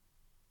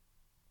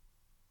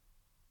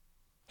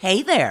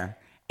Hey there,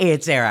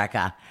 it's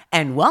Erica,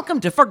 and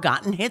welcome to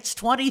Forgotten Hits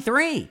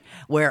 23,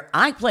 where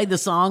I play the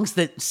songs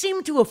that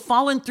seem to have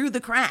fallen through the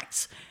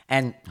cracks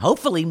and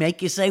hopefully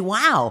make you say,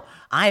 wow,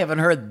 I haven't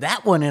heard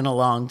that one in a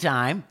long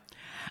time.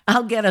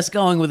 I'll get us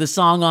going with a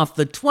song off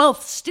the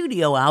 12th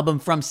studio album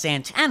from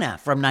Santana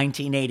from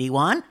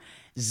 1981.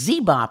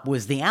 Z-Bop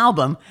was the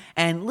album,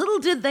 and little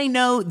did they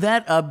know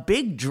that a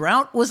big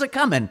drought was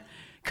a-comin',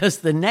 'cause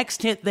the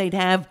next hit they'd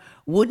have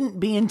wouldn't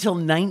be until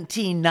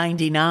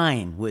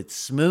 1999 with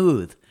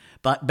Smooth.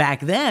 But back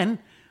then,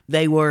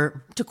 they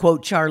were, to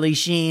quote Charlie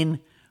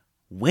Sheen,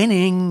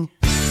 winning.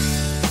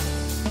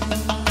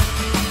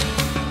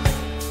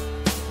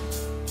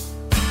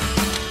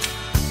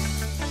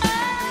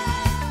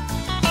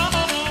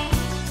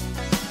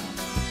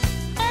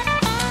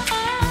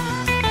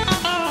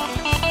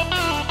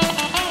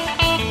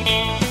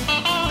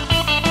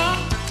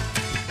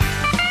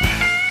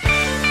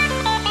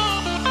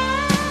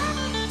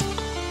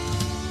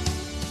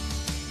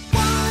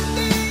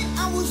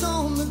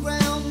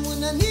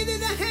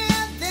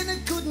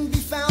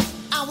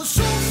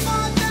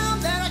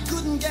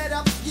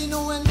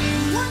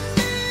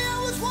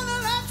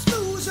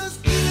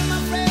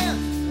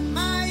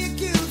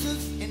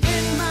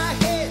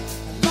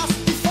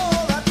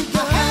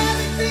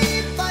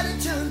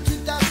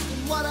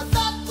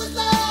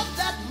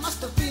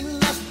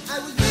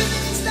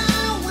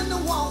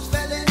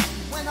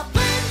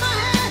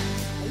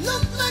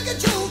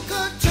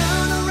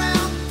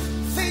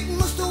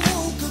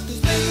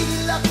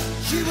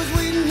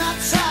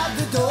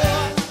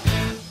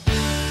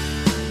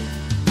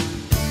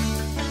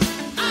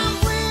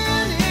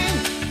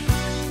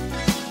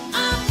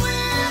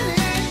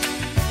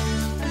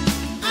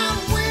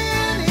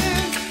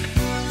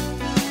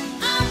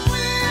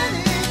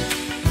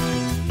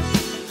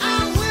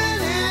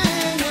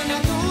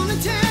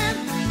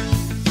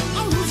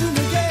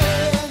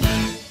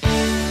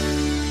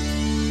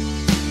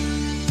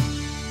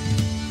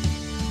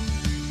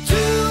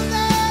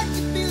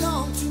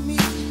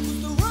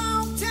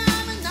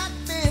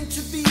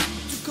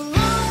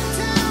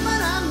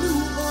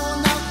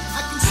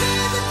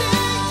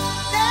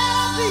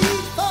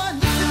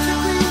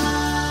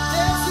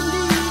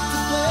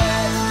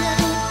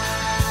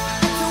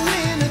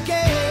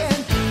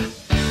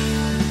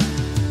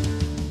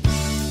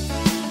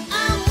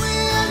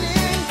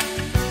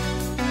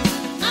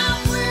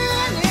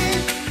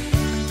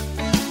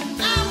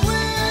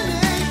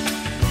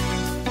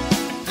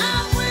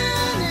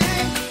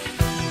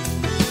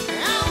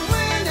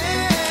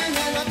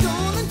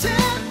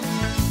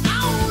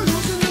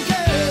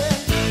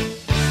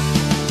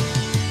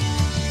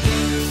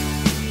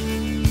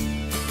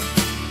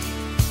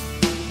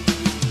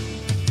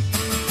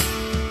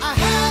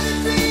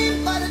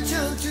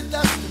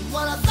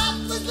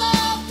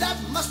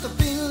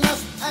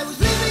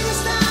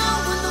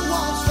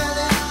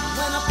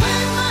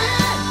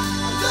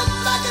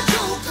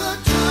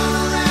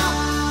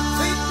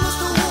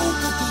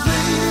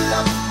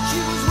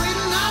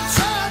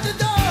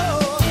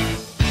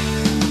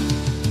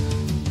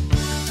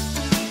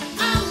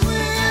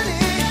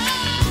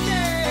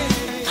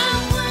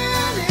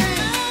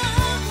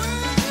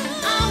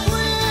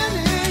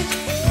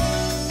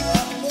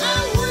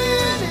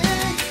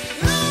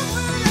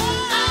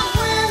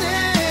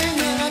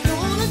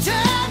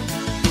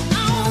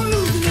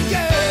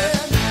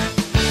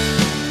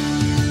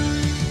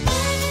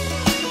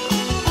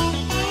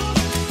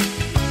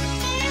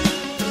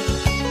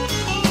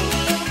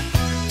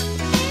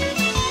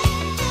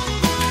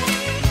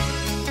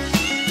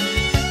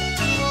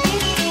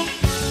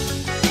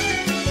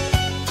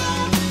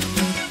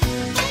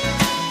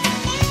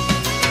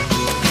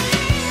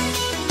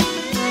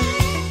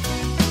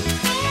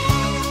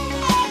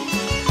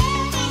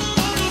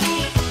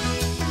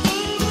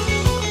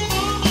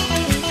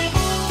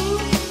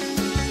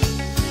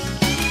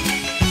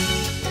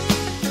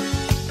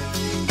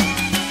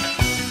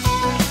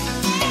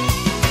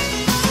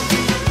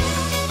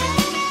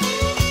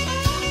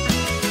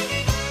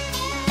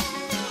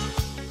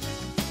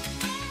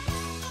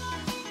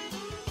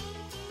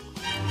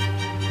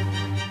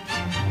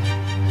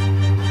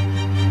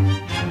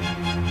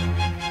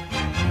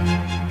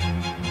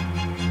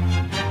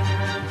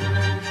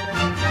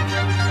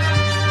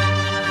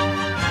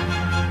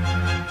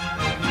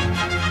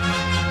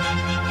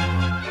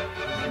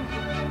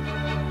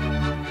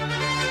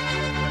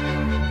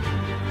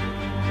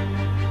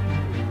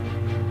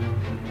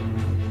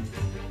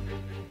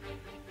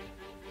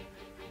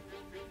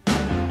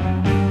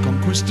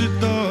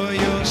 Conquistador,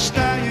 your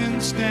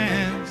stallion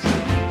stands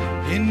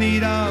in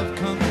need of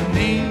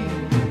company,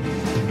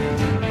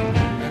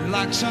 and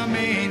like some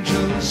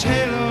angel's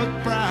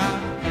haloed brow,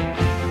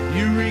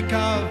 you reek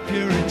of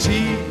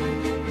purity.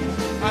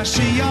 I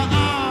see your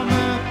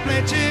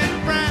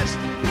armor-plated breast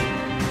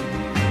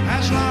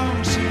has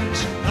long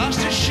since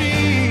lost its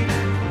sheen,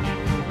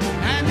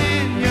 and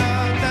in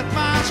your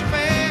death-mask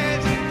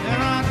face there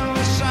are no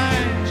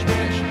signs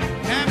which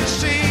can be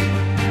seen.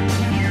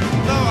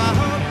 Though I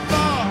hope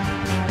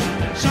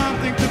for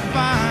something to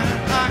find,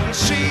 I can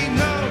see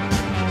no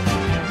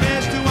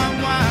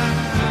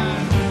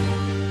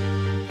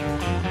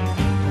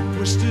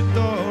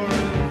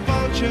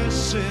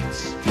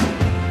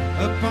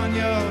on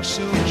your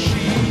silk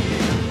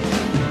sheet,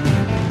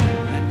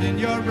 and in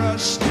your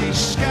rusty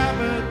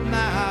scabbard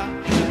now,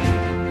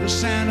 the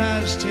sand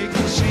has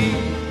taken seed.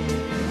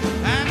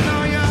 And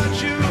though your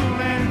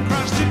jewel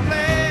encrusted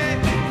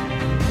blade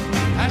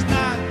has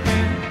not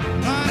been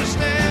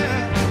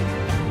understood,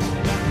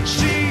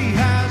 she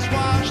has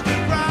washed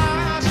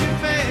across your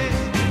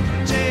face,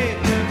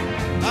 taken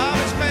all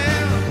its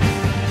spell.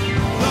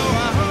 Though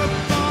I hope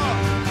for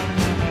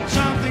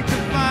something to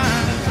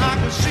find, I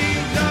could see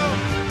no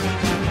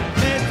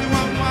place to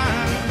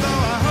unwind.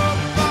 Though I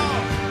hope for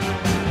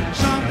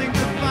something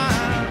to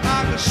find, I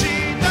could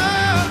see no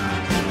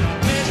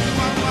place to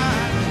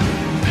unwind.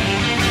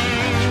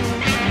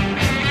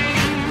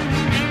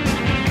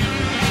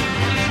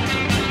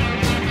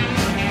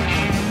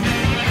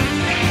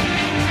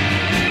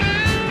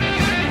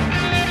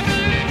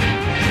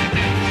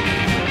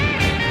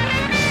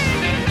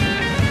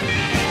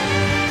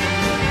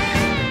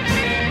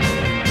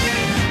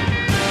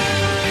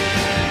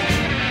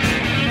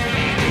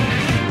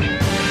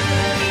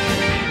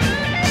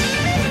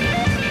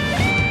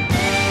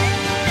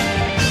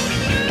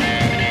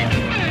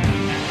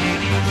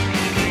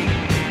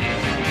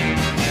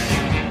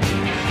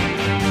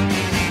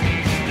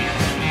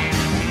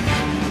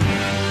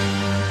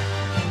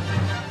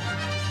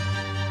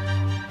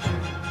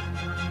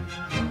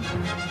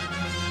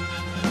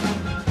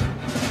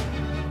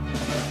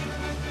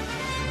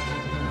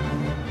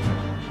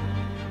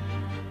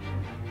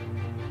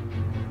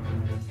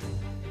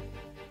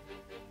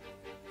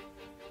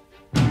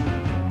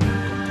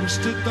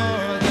 Twisted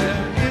door,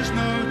 there is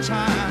no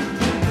time.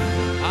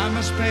 I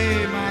must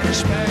pay my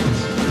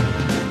respects.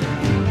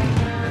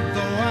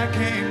 Though I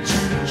came to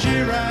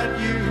jeer at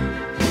you,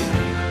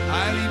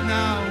 I leave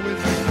now with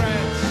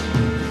regrets.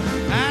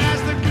 And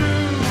as the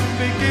gloom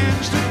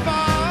begins to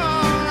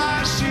fall,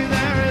 I see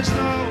there is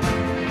no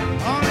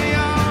only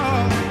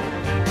all.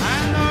 I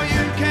know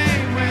you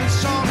came when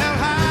soul held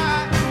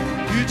high.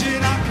 You did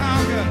not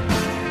conquer,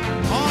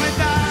 only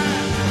die.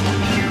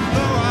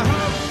 Though I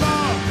hope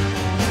for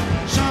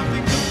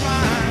something to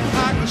find,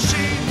 I could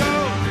see no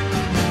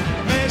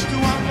place to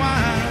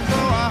unwind.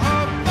 Though I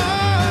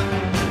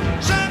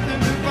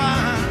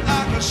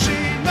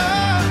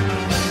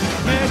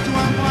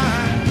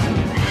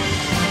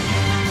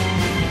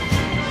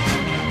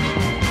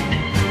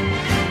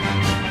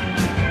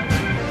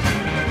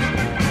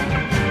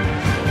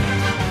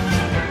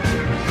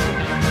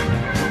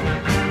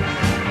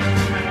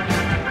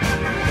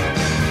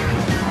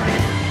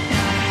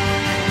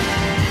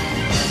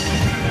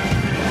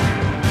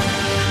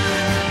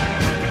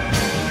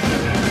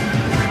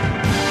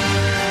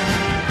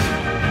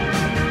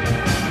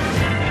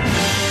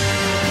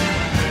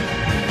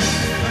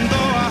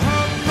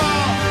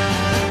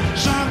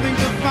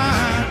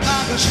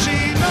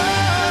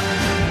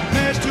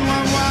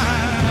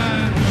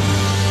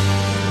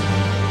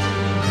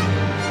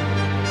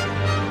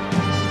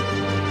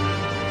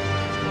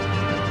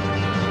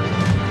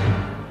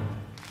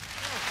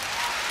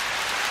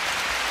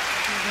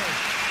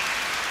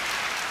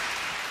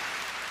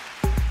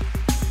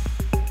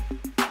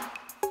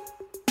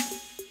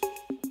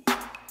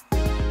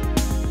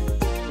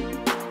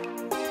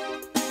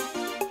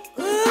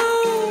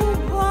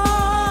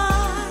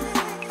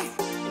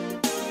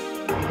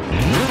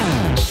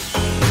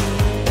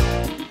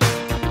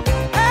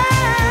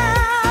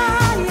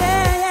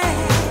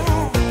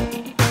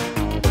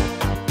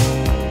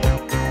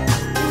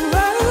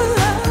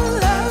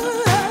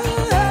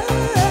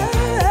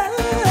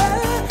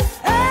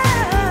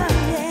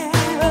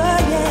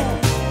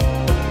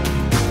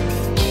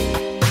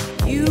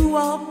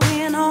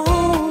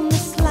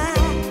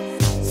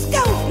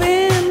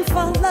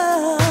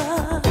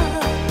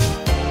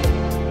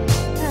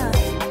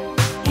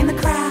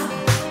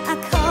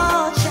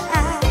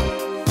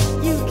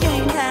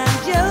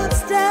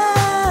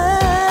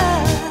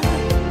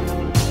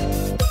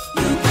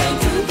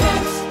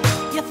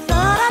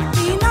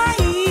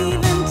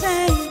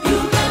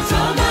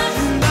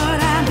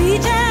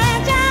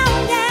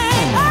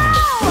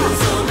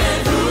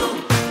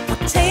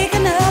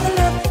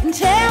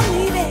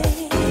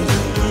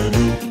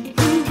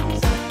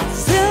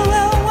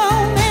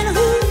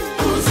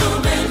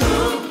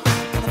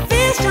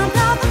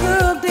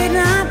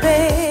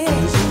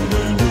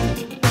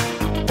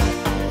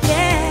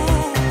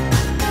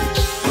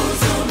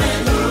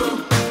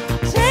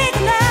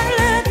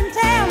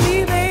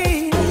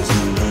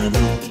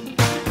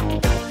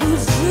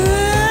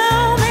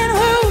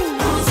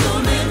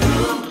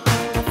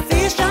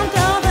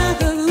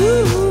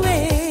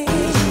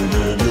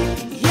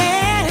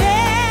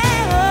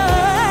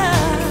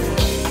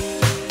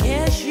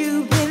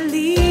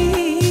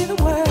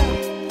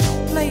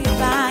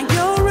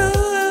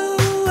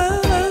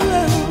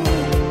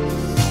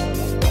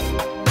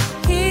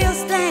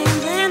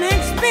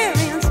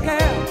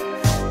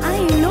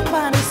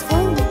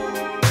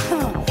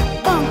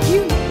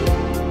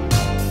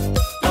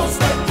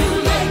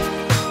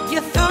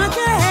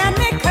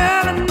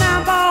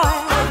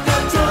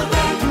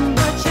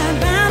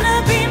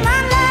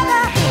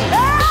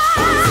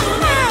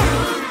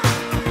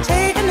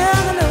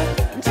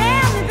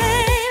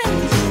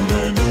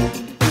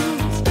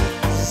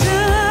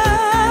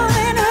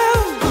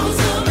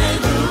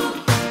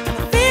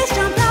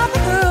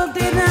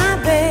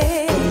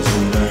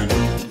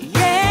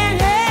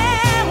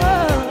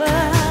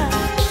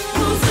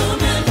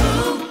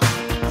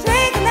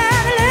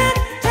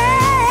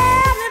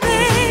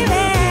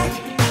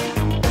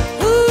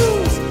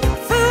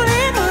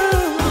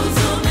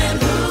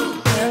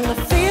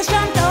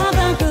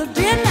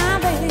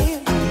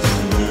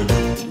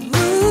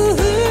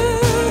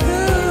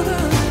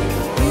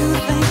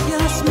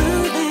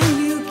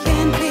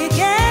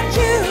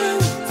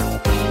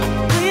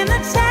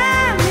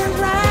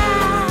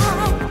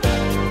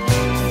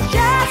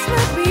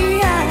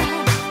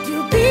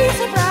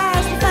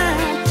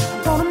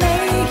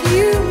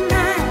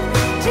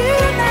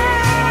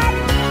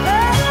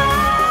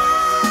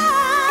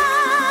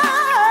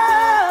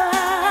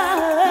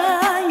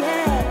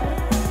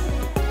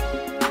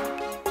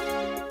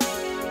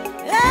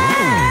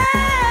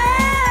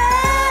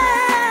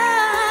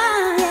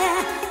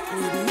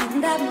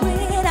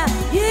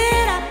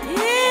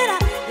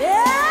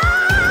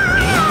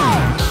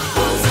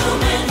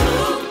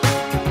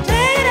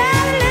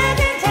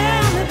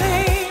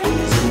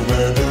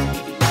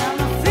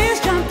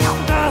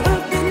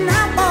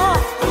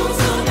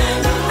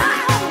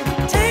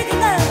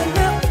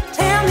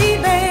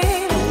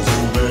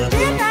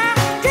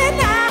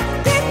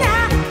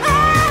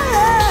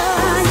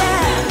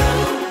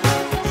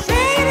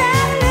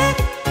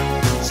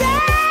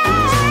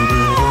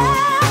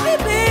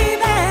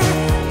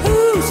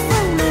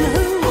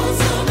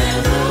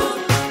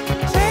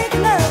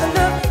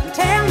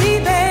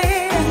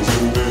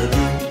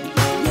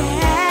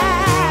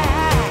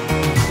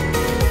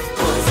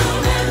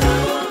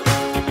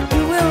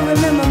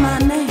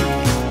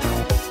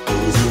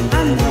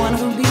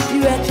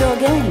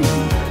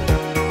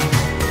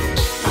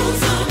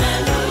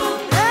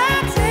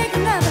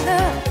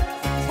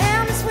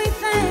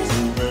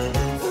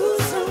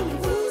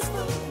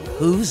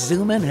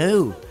Zoomin'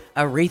 Who,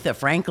 Aretha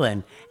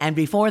Franklin, and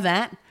before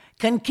that,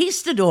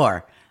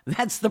 Conquistador.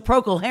 That's the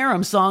Procol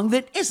Harum song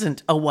that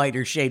isn't a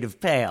whiter shade of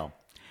pale.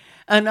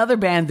 Another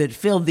band that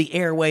filled the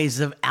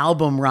airways of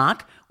album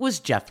rock was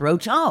Jethro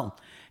Tull.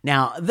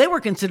 Now, they were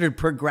considered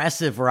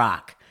progressive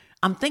rock.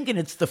 I'm thinking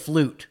it's the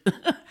flute.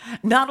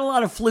 Not a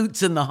lot of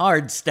flutes in the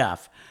hard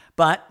stuff,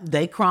 but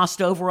they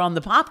crossed over on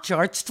the pop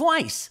charts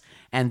twice,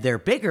 and their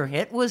bigger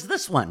hit was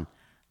this one,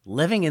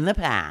 Living in the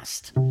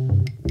Past.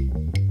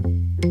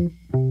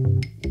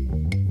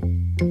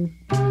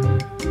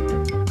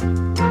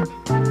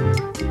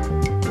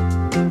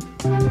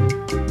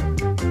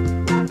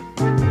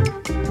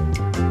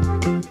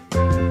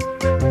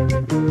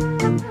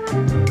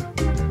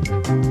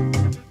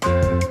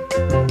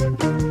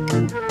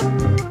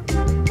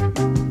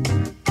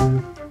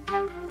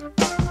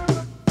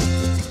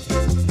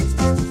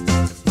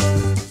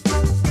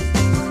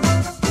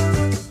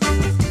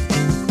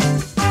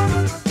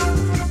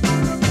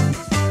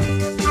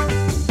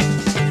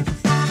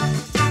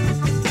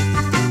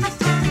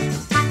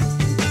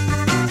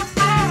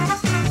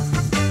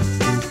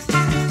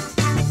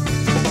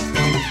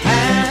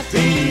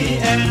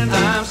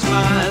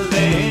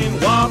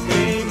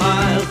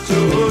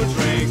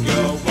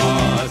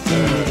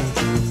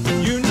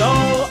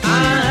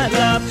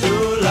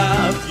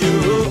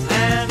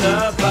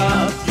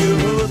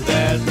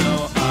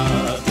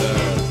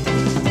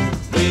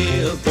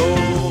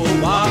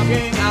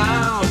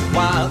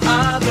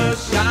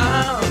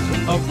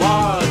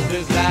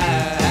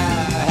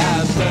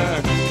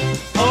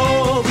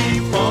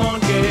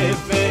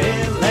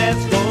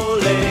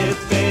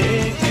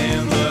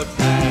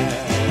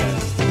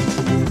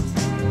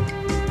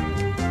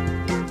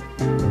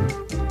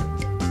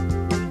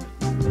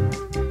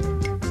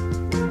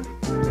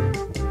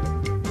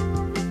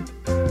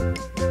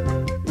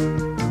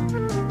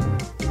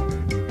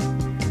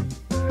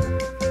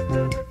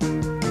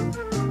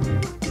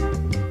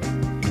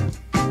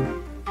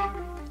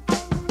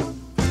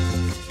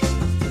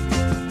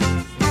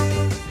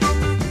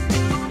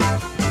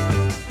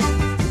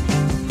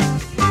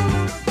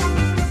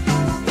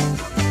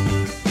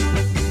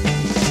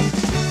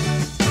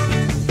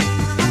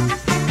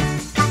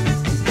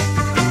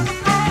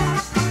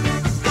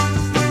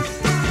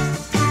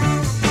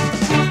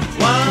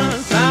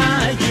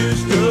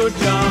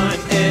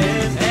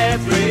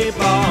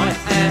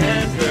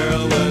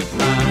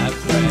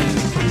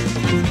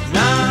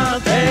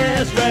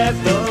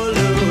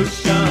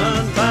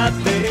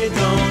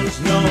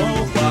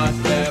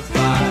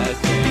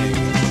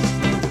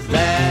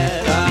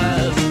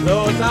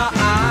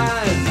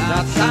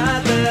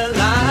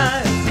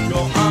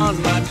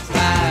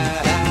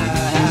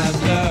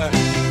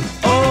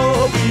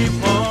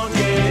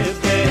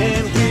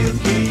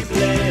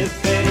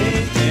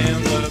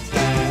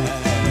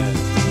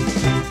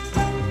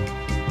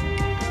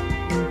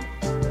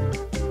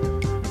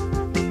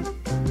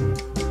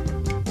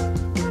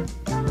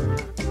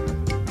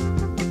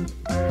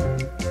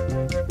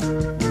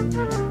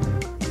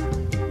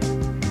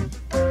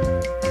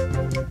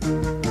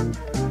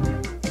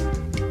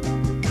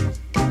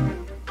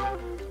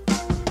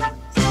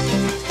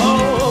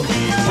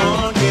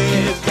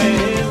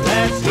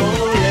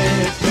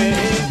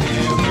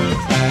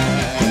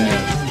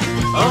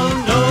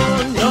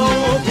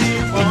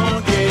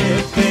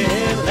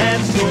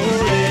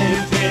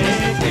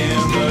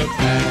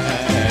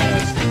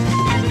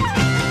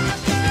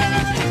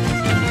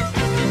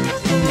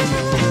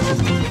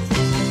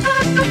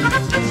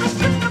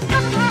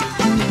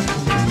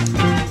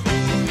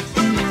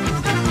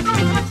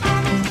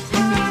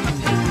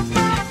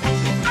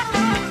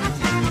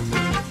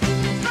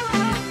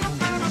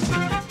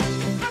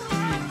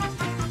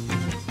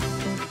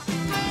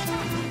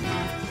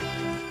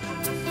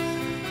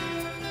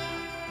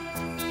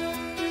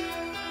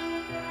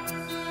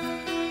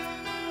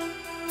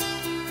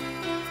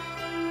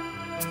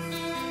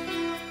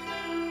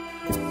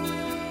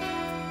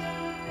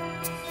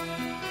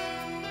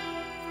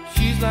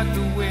 Like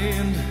the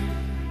wind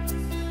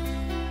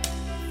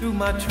through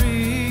my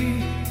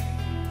tree,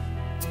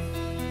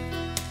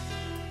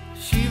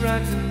 she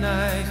rides the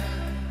night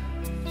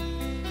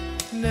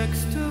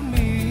next to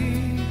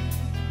me.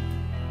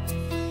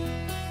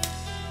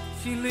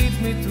 She leads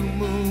me through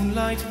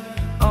moonlight,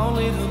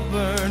 only to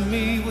burn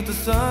me with the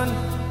sun.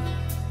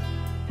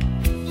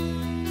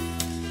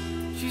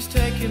 She's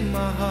taking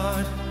my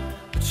heart,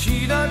 but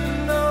she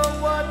doesn't know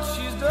what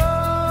she's done.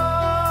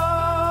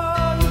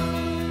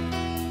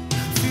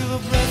 Feel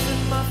her breath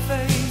in my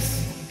face,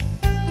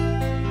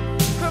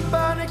 her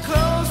body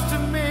close to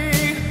me.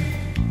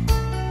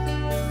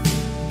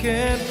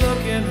 Can't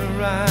look in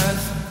her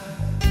eyes,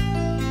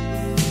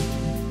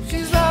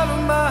 she's out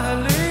of my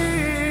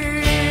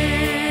league.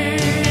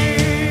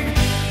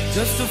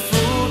 Just a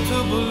fool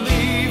to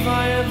believe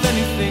I have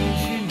anything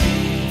she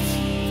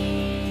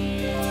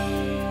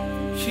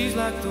needs. She's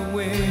like the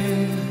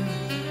wind.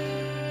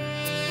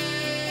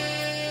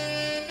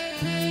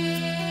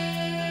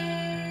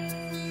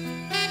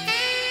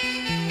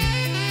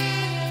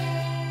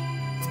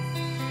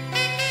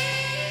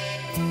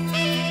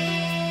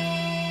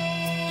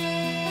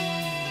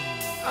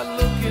 I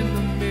look in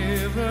the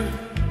mirror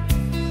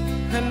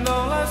and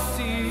all I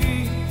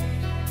see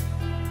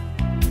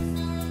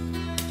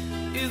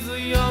is a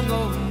young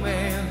old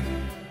man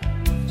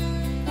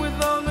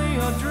with only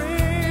a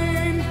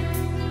dream.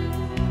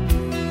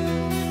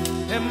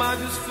 Am I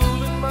just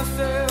fooling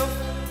myself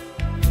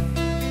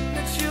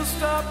that she'll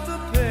stop the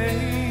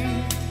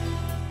pain?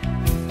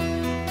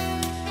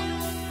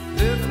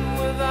 Living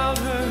without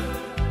her,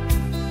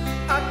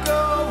 I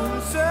go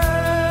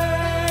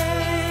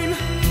insane.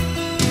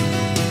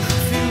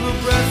 Feel the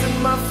breath in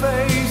my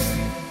face,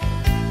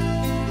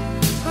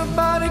 her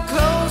body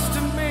close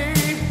to me.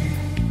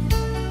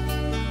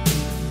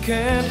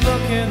 Can't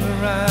look in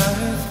her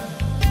eyes,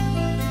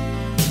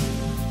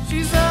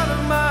 she's out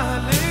of my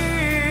league.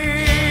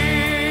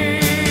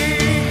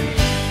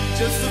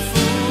 Just a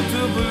fool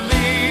to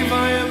believe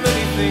I am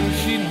anything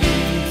she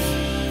needs.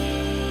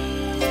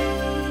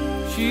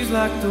 She's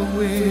like the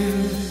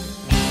wind.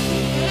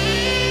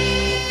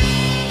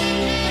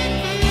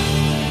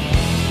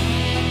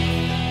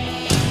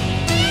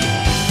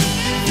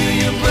 Feel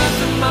your breath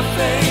in my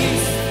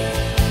face,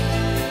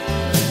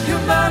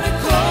 your body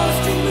close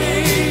to me.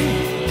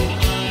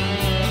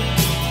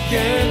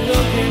 Can't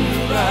look in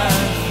your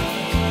eyes,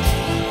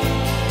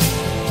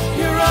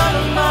 you're out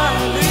of my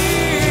league.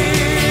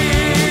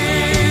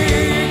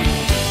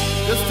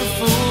 Just a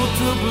fool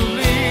to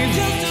believe,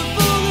 just a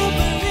fool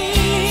to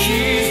believe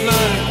she's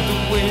like the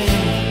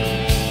wind.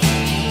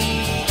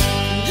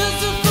 Just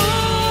a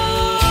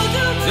fool to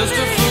believe, just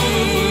a fool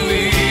to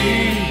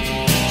believe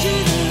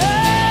she's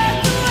like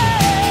the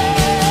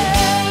wind.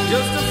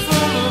 Just a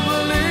fool to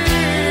believe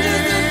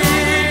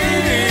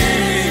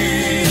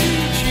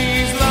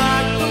she's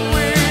like the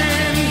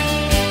wind.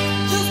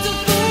 Just a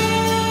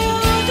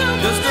fool to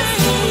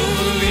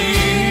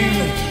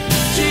believe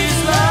she's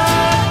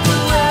like the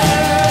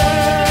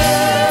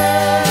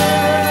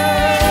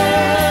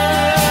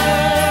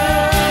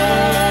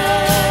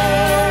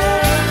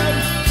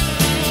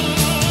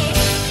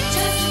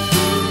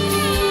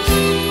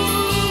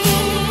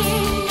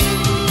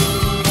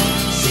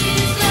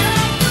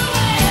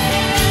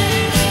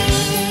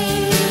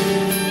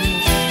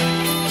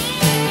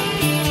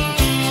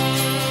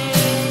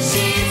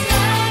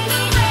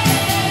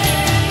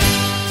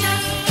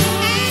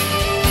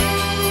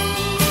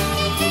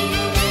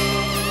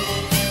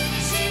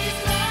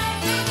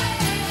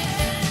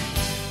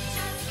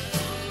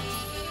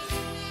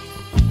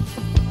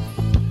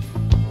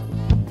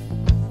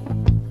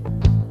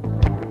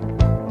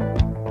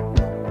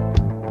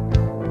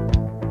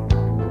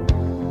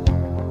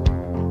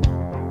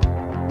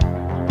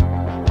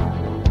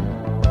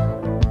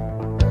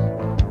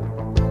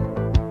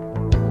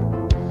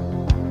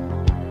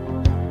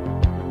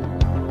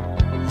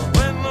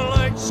When the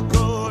lights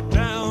go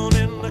down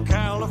in the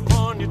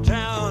California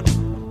town,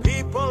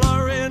 people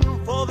are in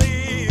for the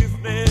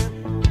evening.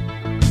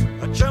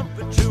 I jump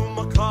into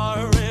my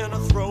car and I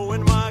throw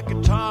in my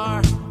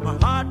guitar. My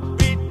heart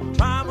beating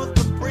time with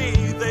the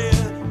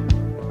breathing.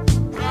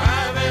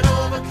 Driving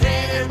over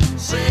Canaan,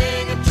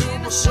 singing to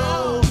my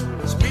soul.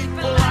 There's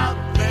people out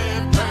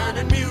there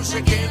turning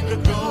music into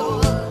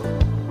gold.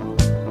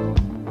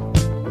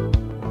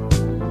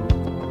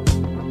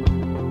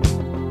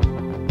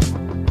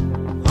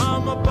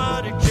 I'm a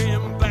buddy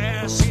Jim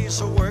Bass,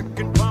 he's a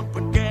working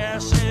pumping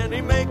gas, and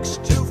he makes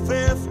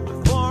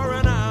 $2.50 for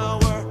an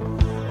hour.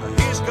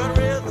 He's got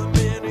rhythm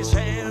in his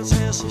hands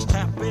as he's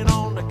tapping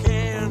on the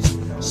cans,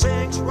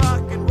 sings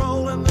rock and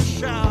roll in the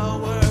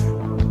shower.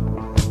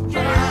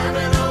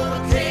 Driving over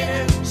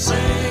Canaan,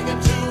 singing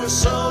to his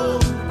soul.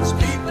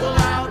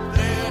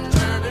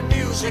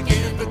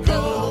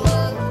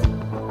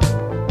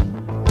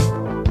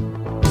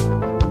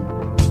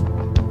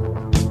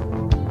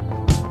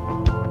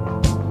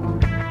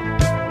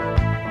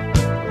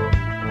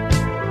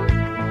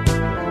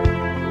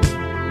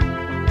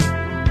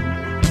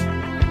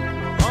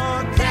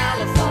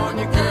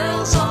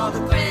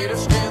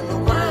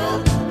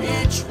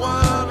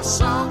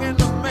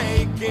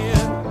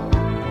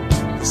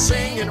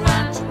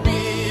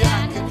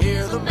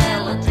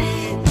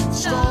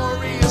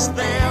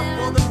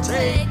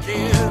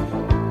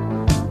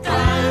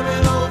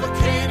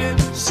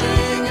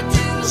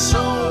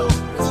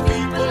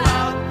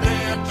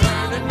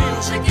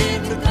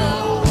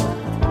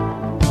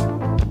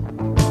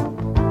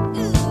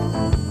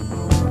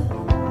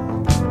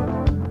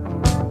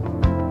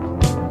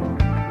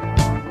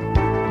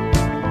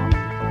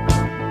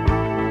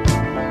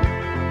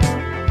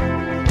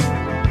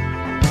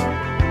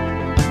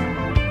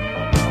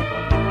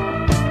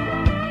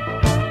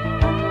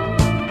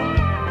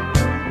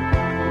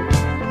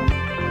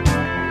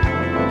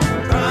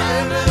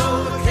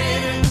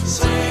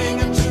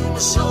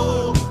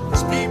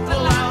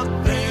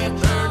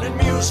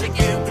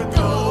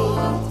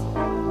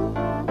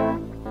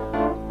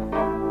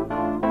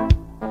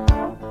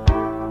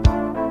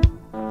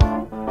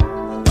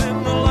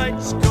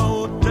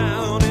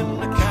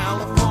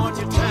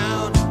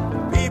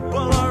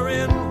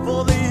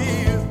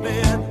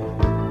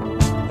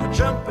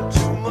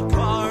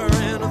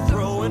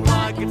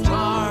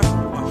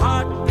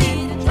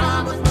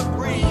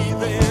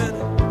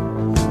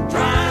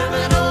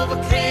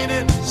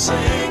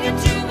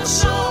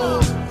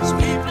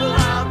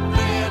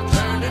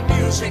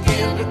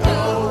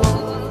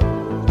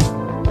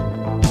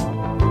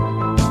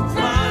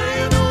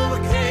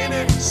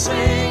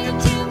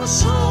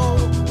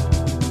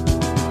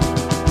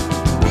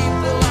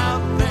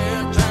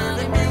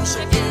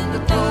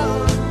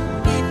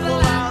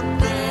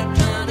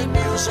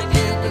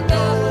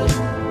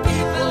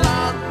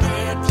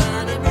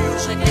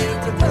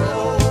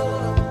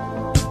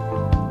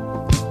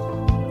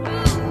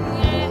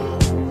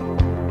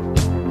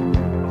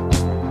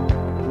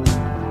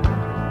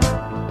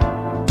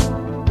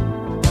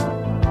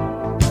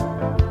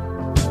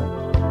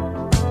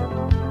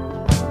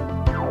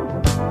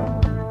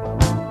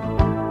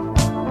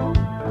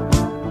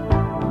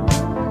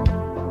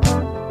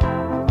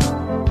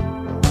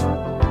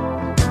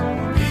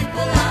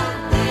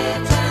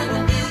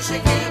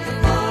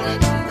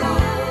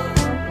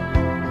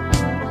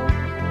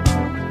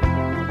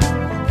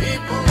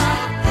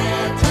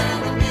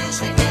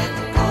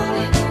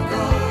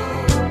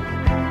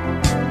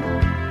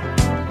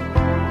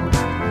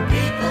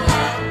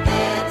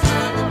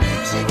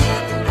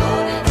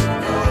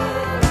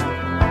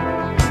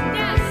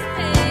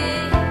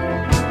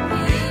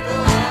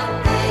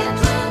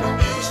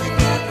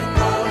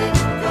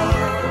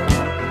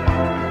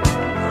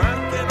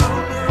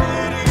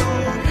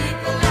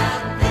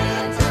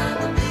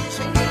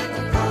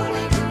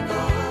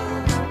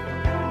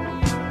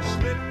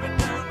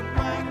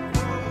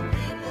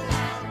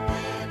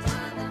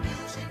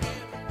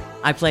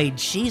 I played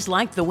She's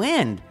Like the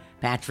Wind,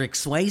 Patrick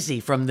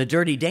Swayze from the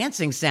Dirty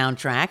Dancing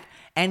soundtrack,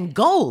 and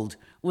Gold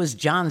was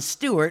Jon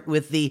Stewart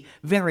with the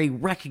very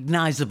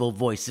recognizable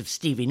voice of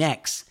Stevie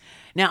Nicks.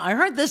 Now, I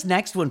heard this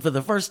next one for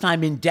the first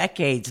time in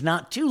decades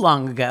not too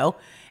long ago,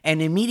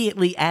 and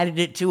immediately added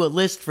it to a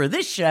list for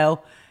this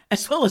show,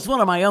 as well as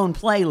one of my own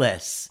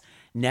playlists.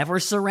 Never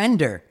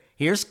Surrender.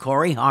 Here's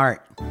Corey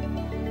Hart.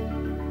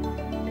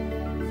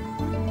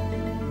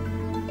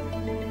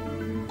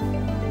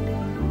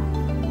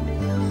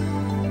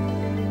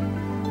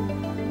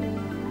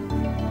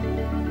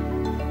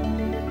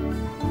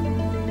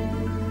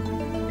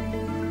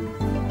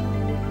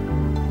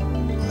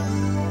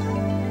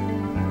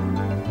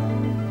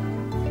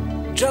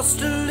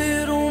 Just a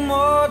little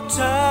more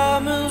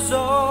time is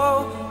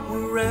all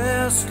we're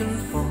asking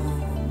for.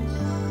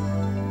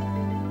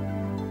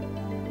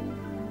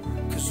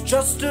 'Cause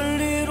just a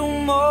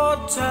little more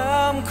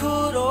time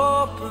could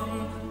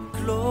open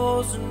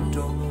closing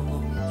doors.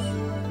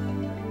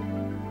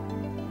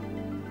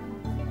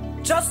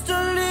 Just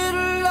a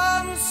little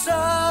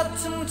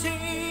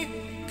uncertainty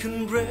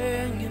can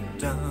bring it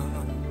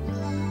down.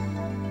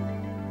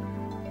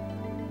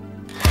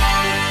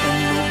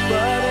 And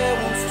nobody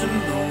wants to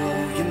know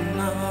you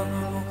now.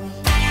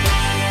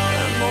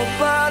 And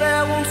nobody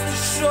wants to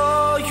show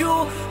you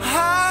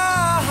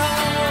how.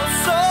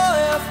 So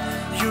if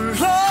you're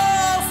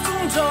lost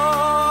and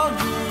on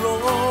your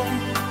own,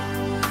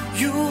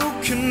 you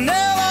can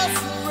never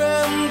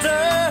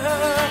surrender.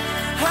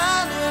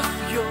 And if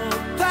your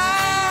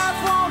path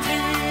won't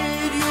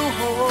lead you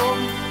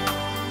home,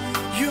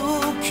 you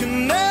can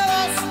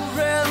never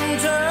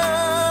surrender.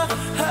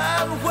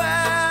 And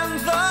when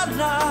the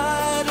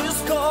night is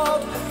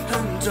cold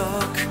and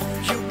dark,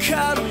 you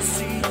can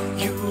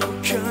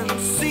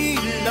see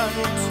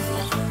light.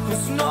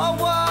 'Cause no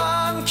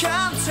one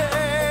can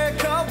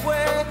take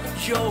away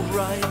your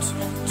right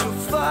to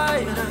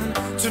fight and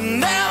to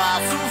never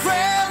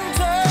surrender.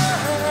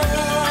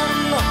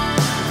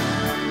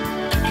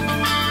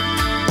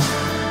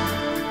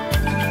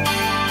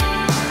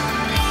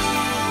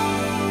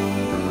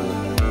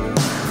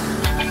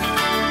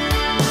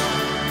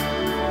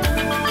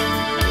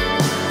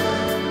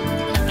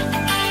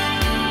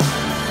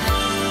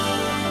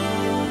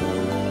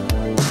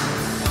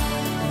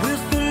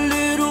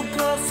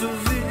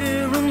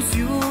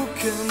 You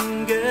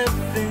can get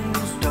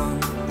things done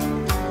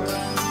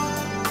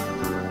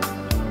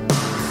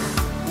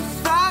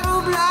without a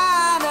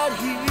blind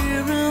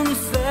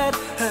adherence that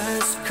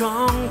has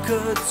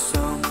conquered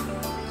some.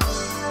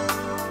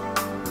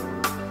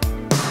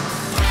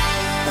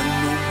 And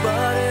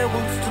nobody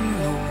wants to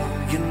know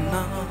you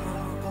now.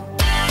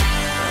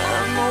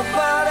 And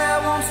nobody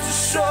wants to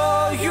show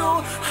you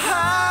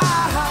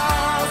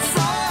how.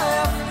 So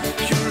if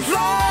you're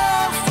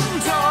lost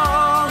and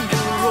on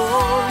your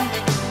own,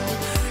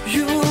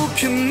 you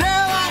can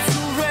never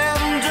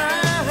surrender.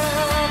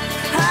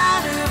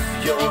 And if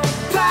your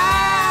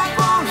path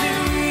won't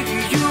lead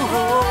you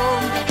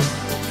home,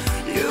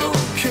 you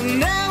can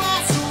never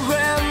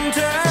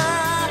surrender.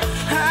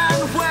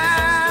 And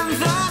when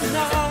the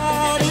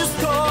night is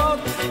cold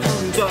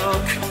and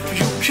dark,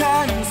 you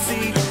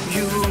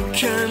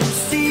can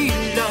see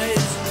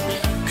light.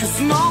 'Cause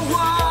no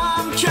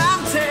one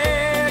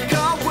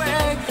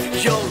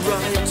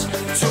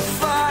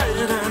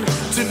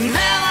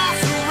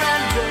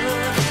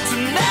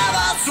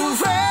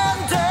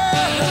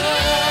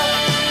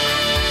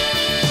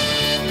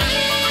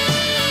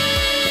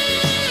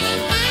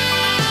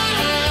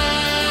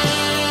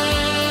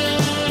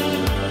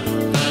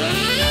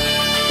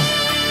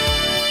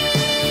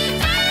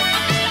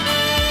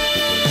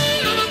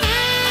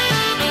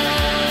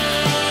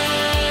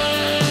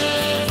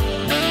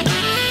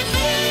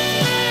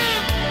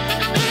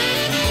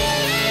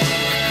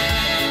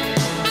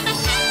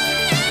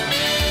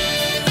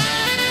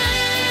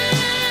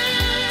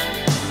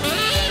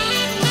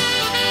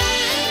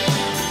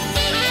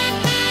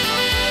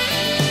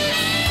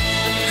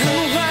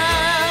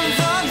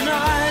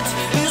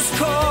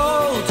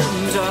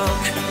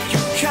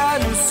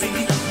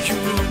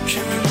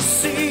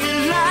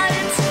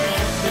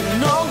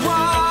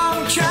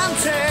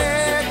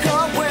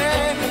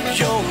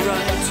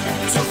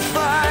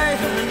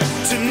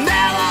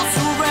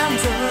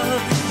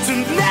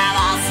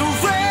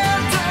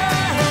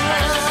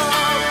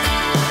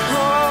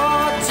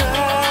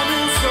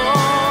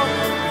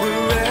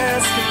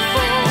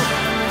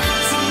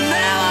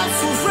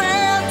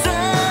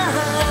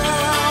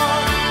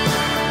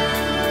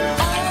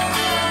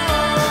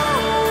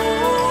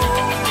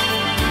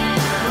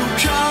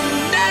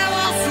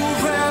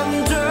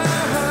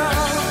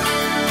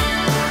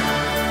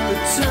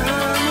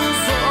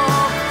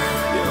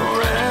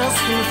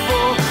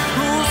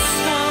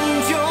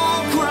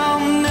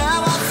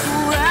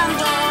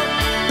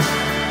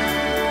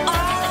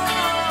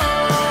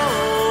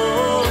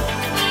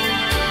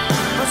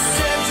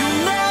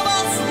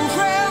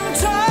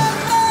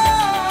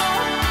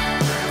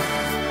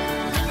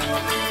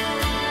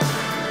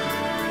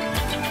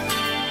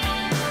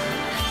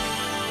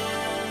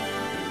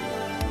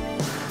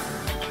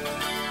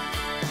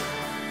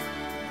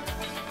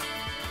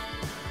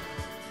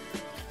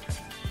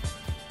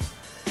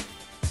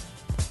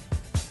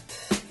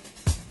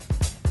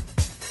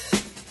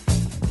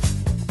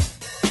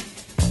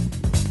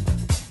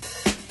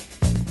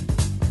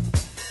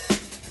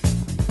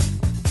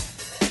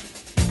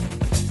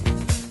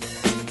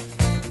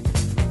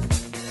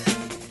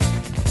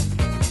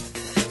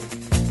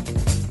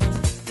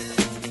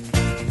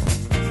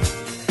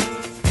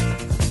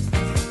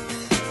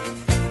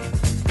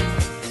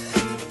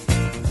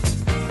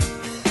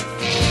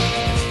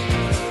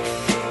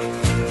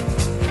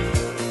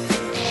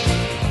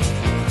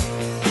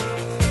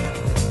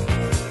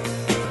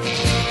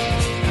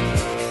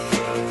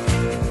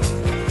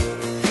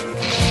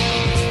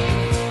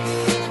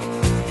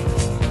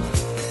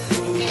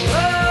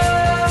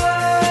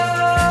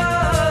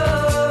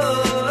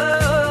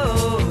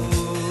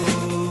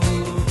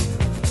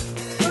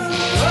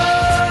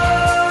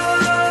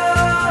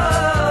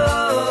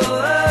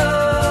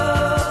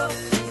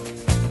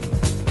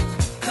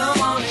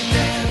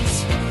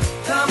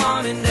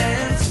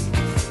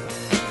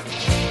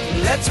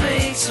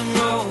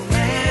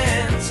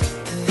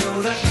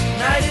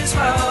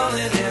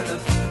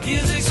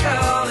music's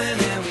calling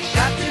and we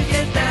got to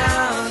get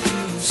down to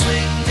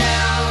swing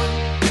down.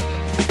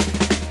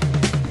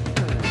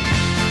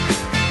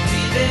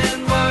 We've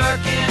been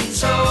working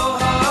so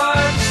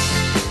hard.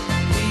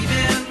 We've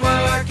been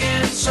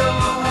working so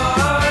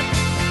hard.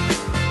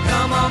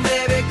 Come on,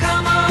 baby,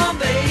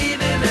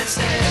 let's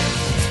dance.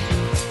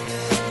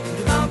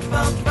 Bump,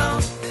 bump,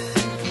 bump.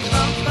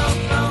 Bump, bump,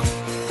 bump.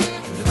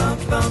 Bump,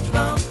 bump,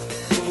 bump.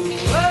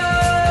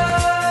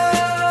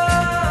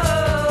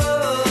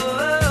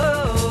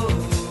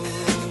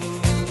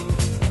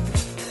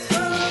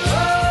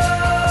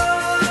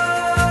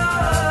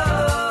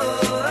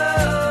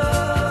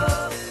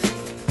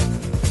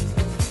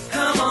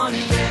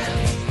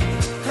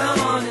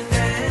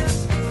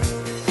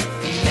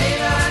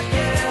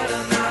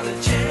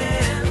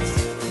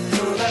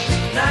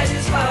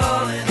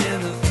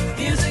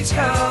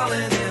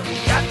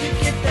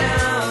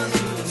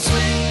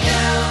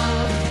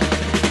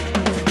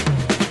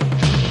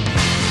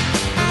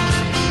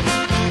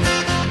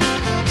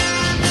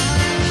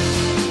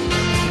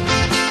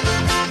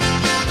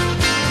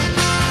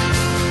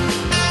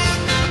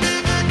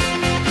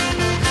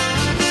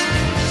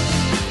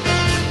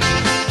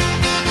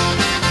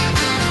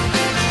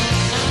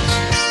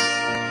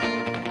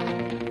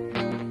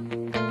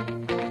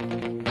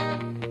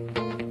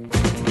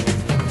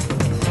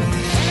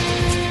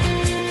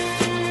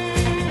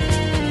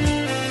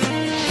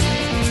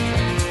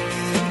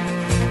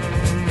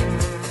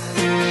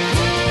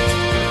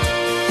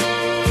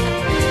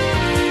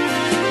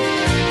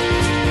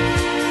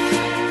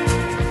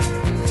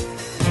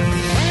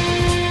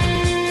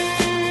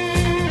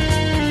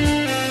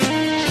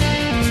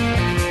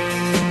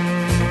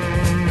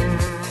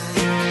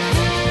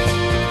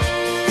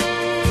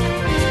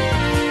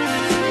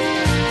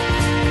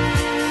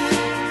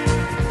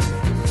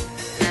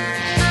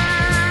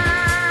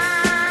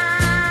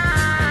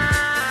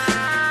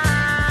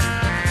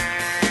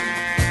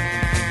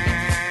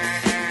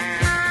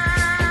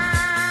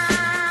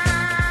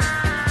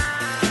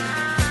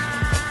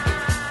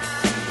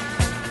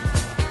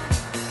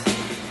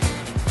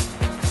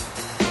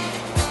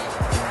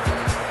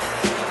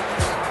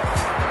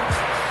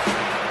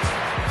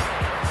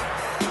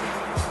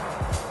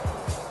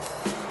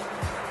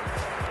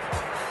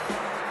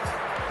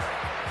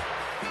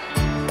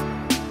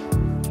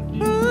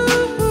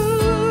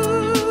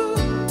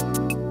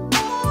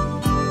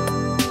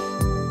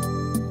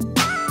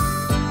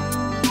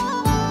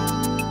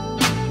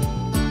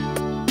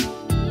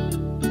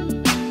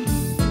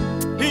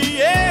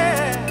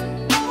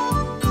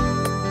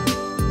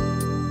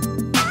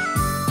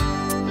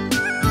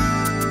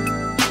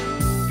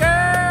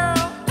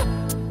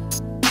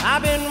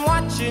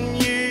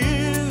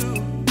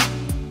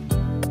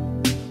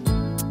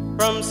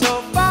 From so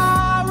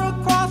far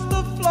across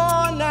the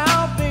floor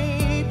now,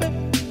 baby,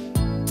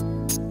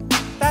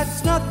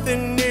 that's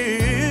nothing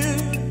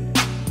new.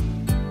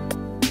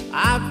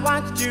 I've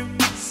watched you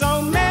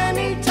so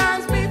many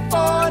times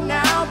before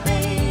now,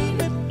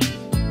 baby.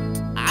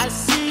 I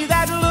see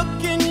that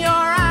look in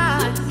your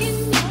eyes,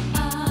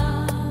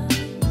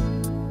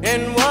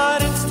 and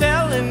what it's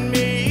telling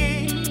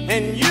me,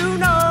 and you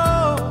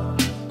know,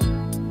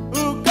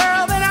 ooh,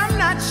 girl, that I'm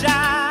not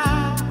shy.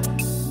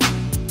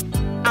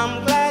 I'm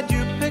glad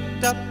you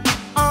picked up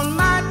on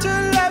my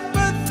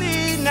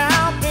telepathy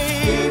now,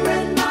 baby. You're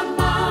in my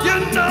mind. You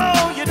know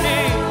you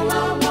did. Girl, I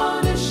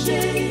wanna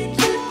shake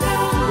you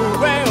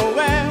down. Well,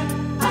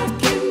 I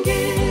can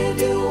give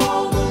you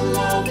all the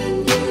loving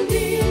you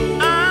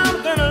need. I'm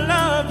gonna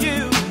love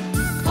you.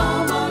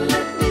 Come on,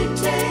 let me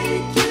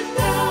take you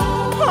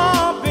down.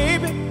 Oh,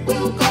 baby,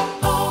 we'll go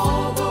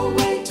all the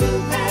way to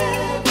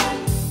heaven.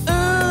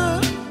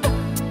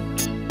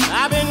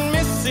 I've been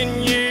missing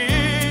you.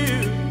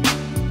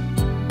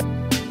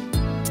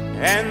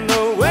 And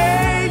the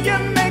way you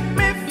make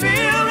me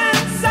feel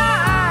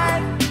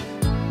inside,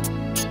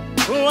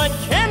 what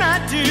can I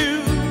do?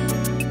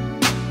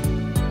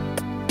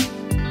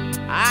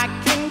 I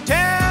can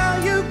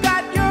tell you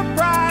got your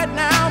pride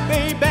now,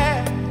 baby.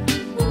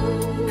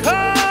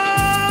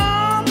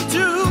 Come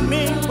to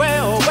me,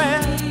 well,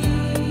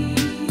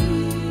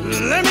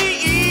 let me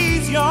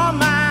ease your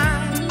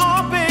mind,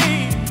 oh,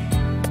 babe.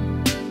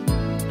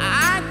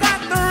 I got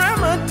the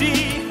remedy,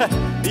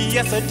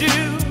 yes I do.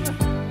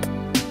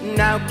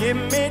 Now give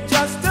me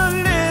just a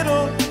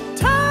little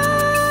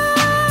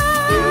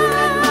time. You're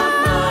in my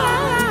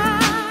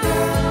mind.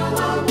 Girl,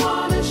 I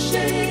wanna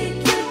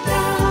shake you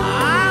down.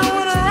 I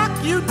wanna rock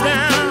you down.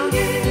 I can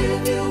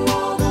give you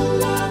all the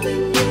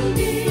loving you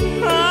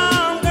need.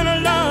 I'm gonna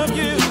love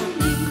you.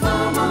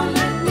 Come on,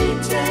 let me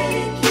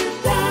take you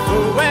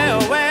down. Well,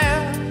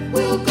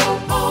 we'll go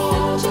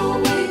all the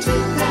way to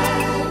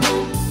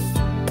heaven.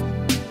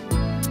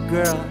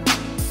 Girl,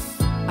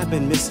 I've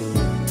been missing you.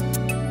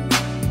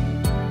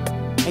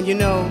 And you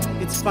know,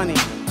 it's funny,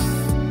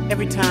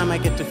 every time I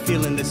get to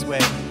feeling this way,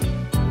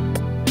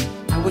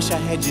 I wish I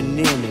had you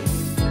near me.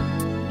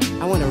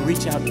 I want to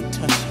reach out and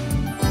touch you.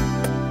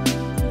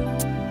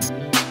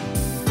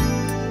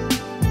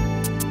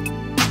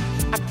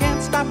 I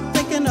can't stop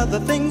thinking of the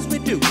things we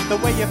do, the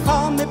way you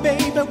call me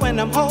baby when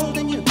I'm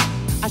holding you.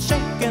 I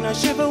shake and I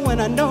shiver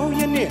when I know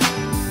you're near.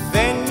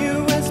 Then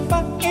you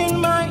whisper in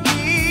my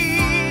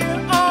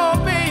ear,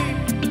 oh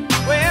baby,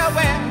 well,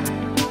 well.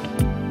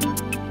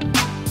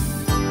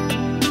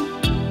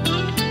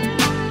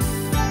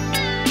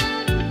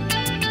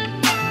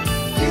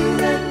 You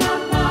read my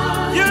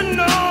mind. You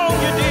know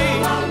you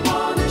did. I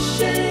wanna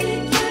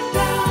shake you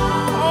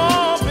down.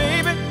 Oh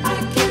baby, I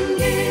can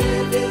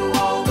give you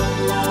all the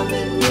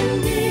loving you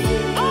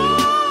need.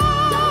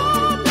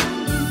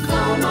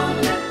 Come on,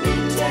 let me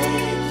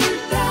take you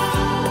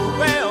down.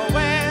 well,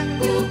 well.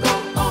 We'll go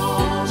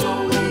all the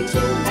way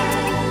to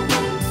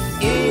heaven.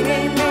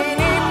 Eeny,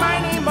 meeny,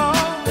 miny, mo.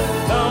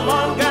 Come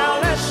on, girl,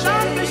 let's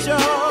start the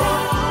show.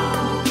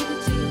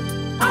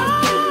 I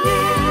can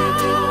give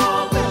you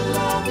all the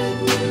loving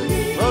you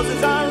need.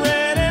 Roses are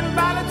red and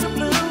violets are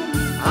blue.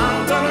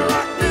 I'm gonna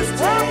rock this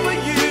world for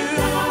you.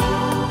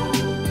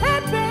 Hey,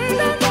 baby.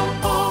 We'll go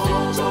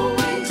all the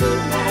way to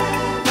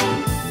heaven.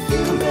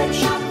 You read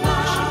my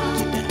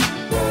mind.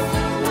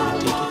 Girl, I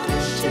wanna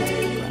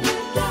shake you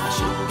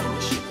down.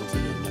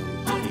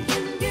 I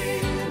can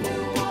give you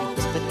all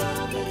the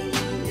loving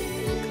you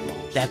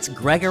need. That's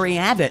Gregory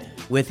Abbott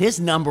with his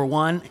number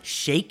one,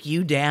 Shake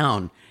You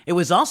Down. It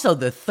was also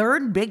the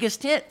third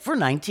biggest hit for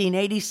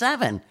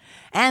 1987.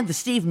 And the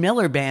Steve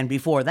Miller Band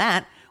before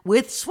that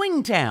with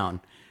Swingtown.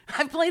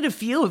 I've played a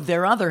few of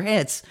their other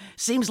hits.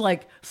 Seems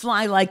like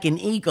Fly Like an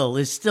Eagle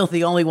is still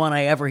the only one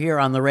I ever hear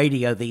on the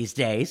radio these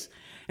days.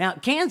 Now,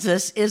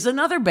 Kansas is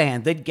another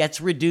band that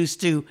gets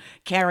reduced to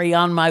Carry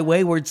On My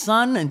Wayward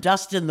Son and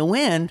Dust in the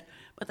Wind,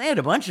 but they had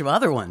a bunch of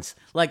other ones.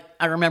 Like,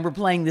 I remember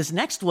playing this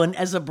next one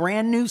as a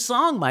brand new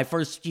song my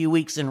first few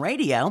weeks in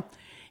radio.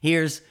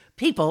 Here's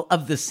People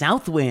of the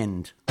South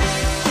Wind.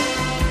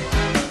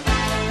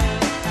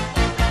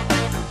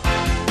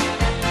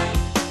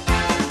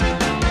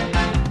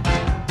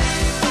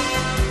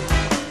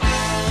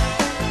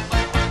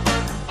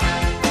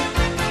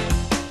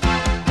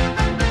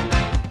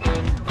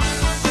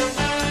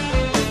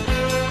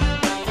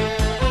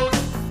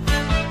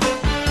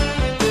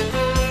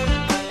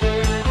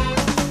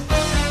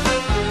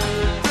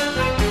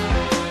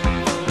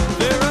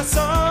 There are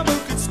some who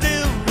can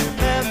still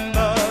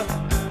remember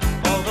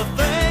all the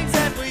things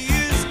that we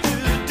used to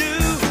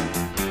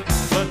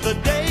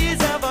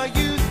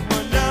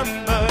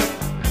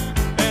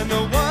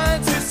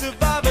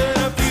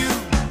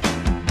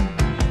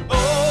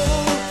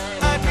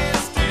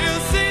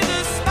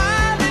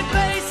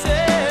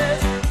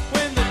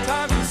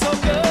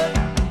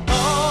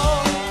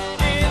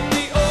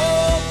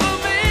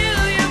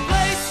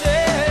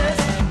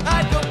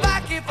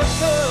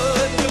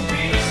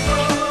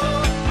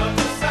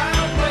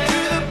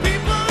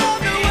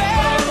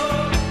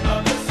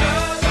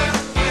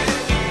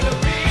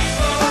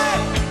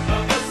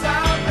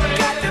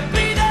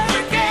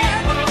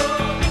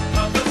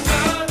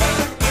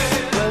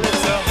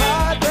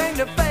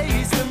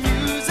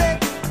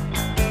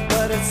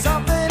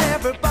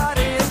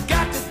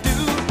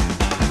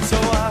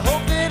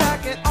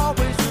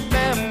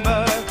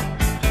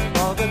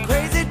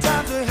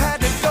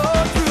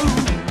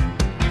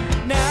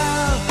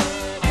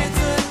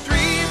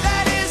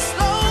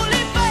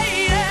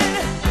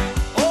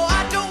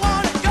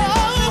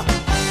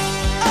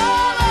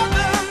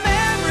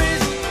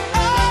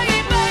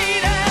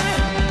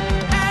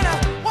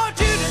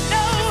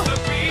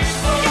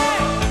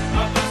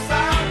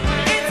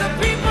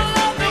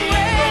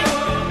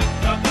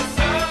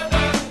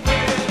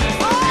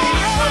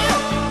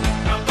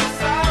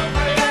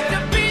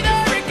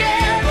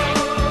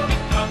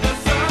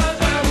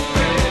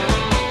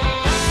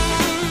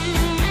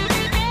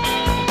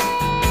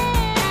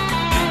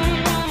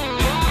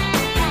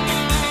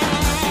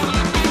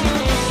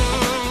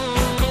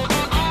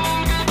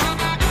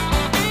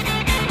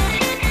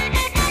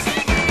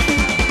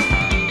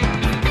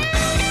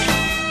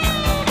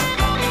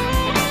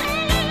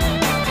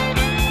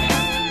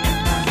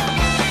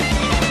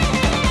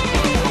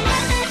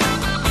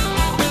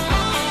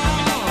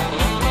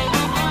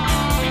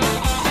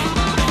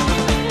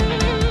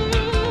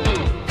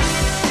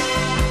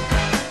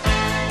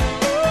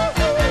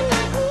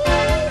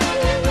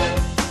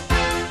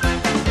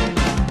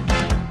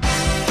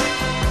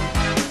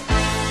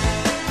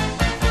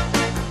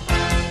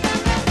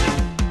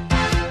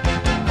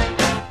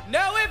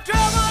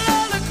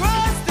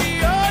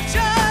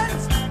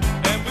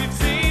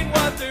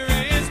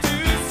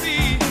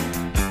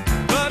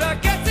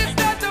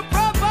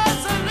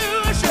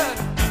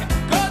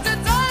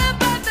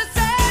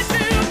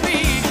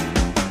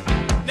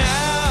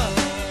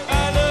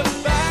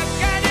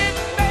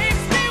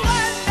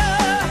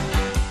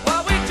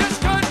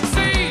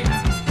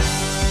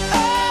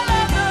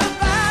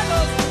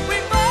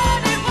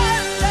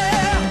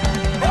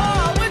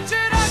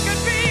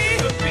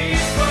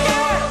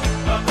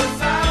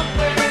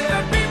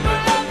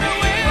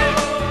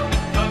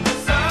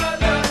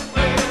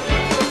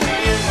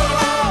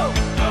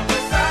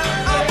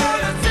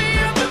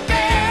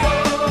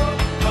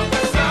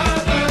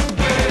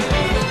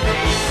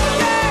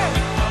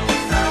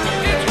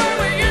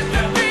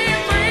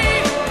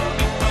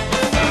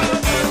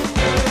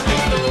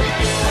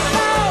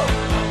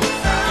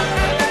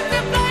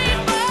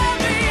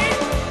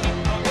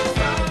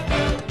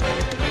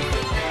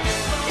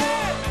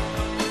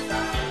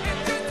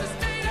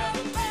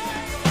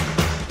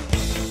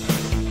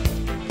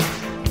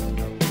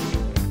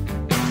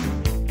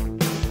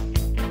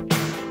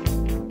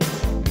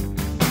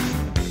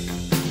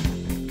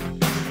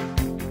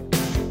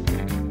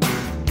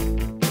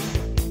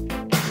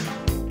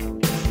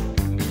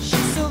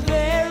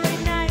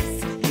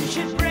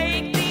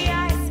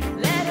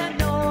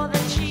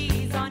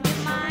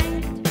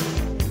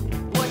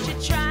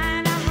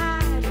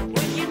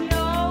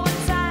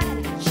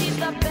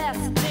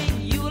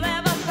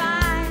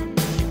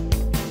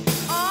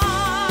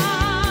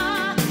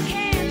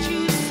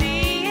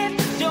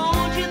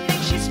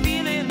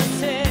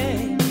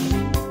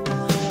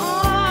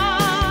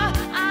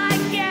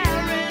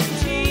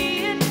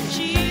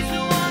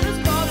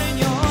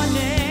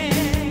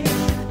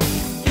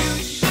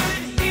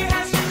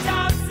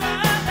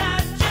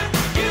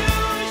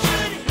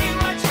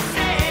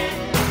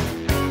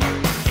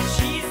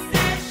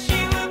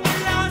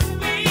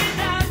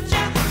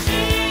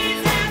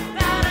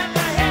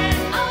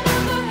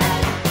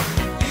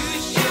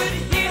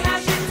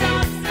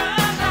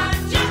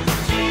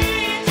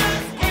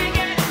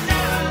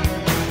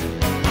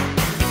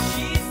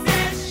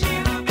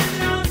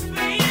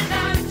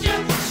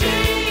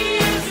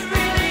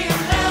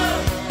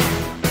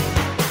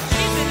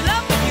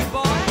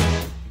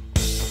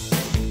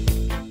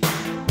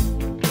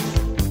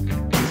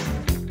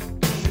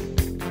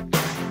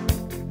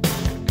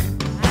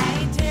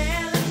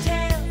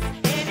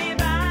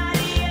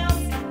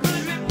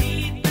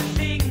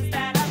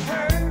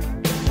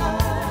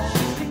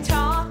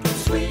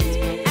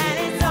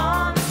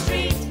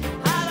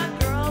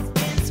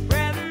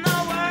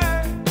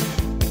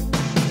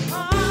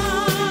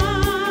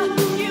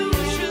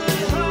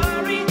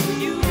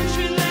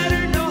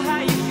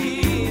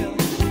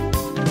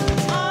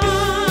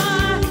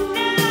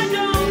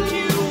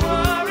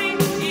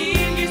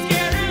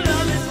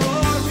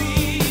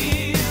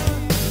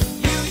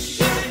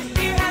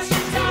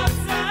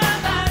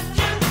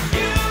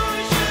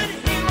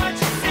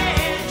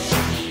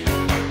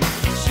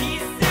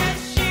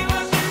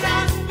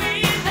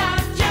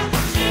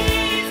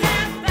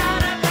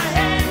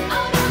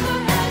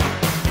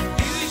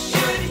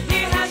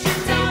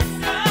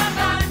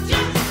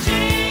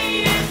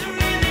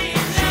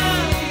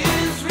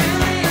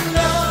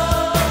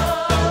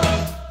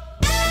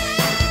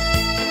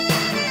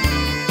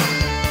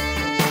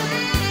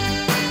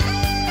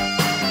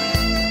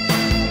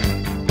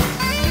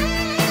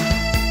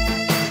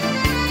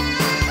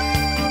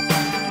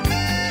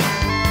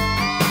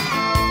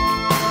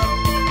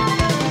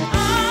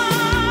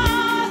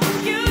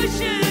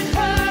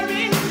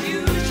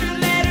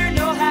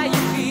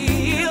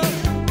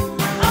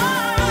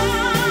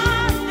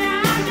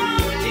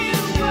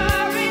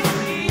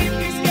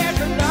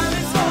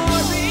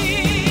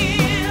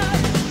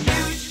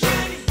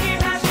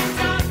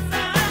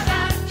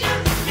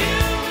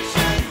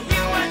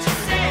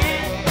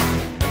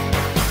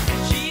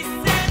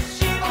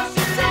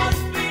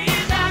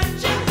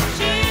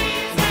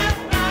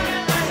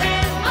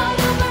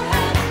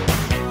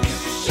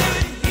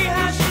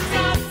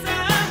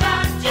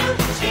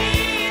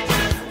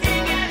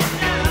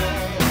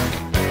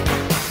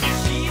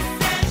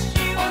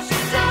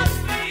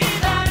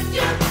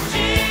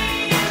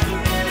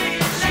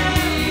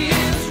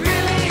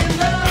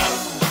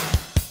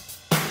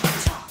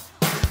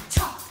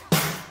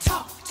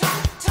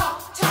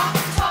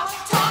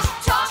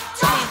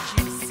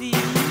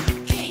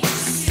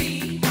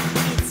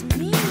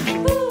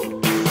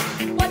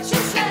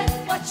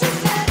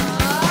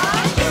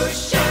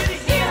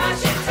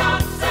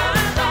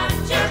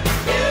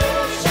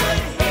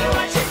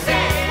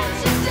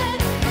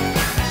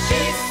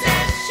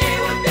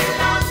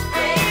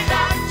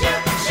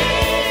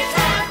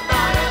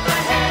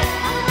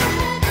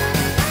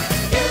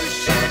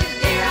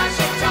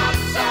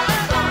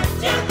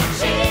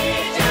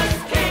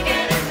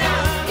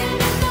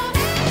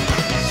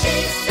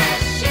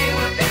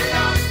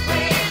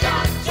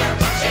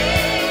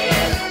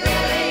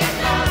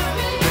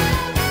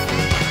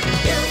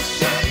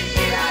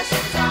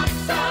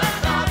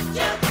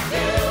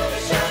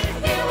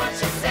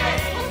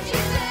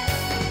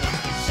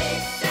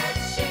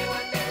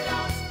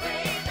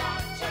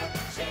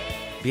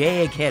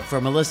big hit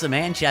for Melissa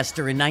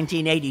Manchester in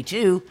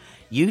 1982.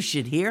 You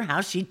should hear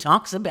how she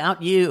talks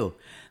about you.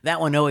 That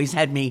one always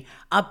had me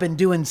up and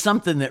doing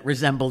something that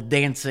resembled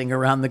dancing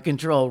around the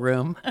control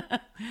room.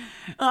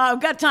 I've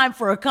got time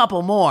for a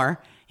couple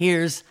more.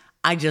 Here's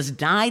I Just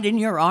Died in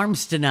Your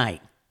Arms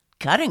Tonight.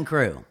 Cutting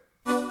Crew.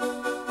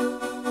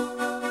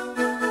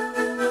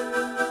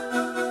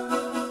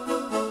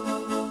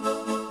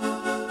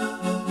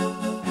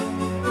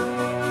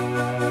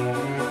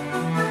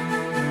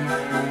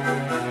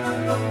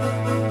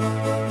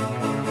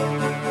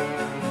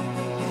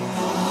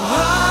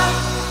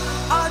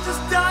 I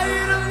just died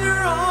in your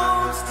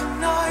arms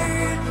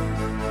tonight.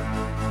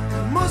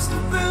 It must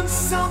have been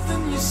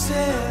something you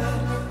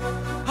said.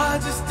 I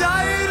just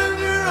died in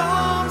your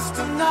arms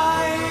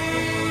tonight.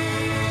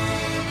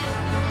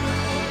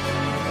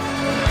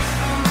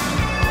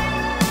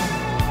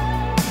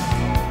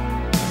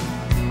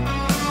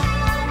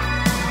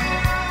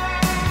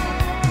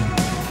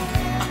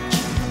 I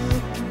keep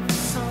looking for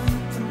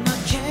something I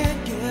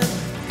can't get.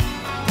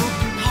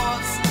 Broken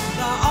hearts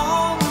lie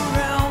all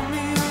around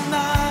me, and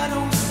I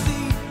don't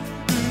see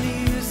an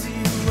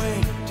easy way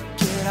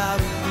to get out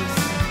of this.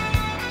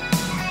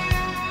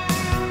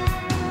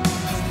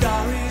 Her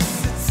diary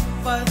sits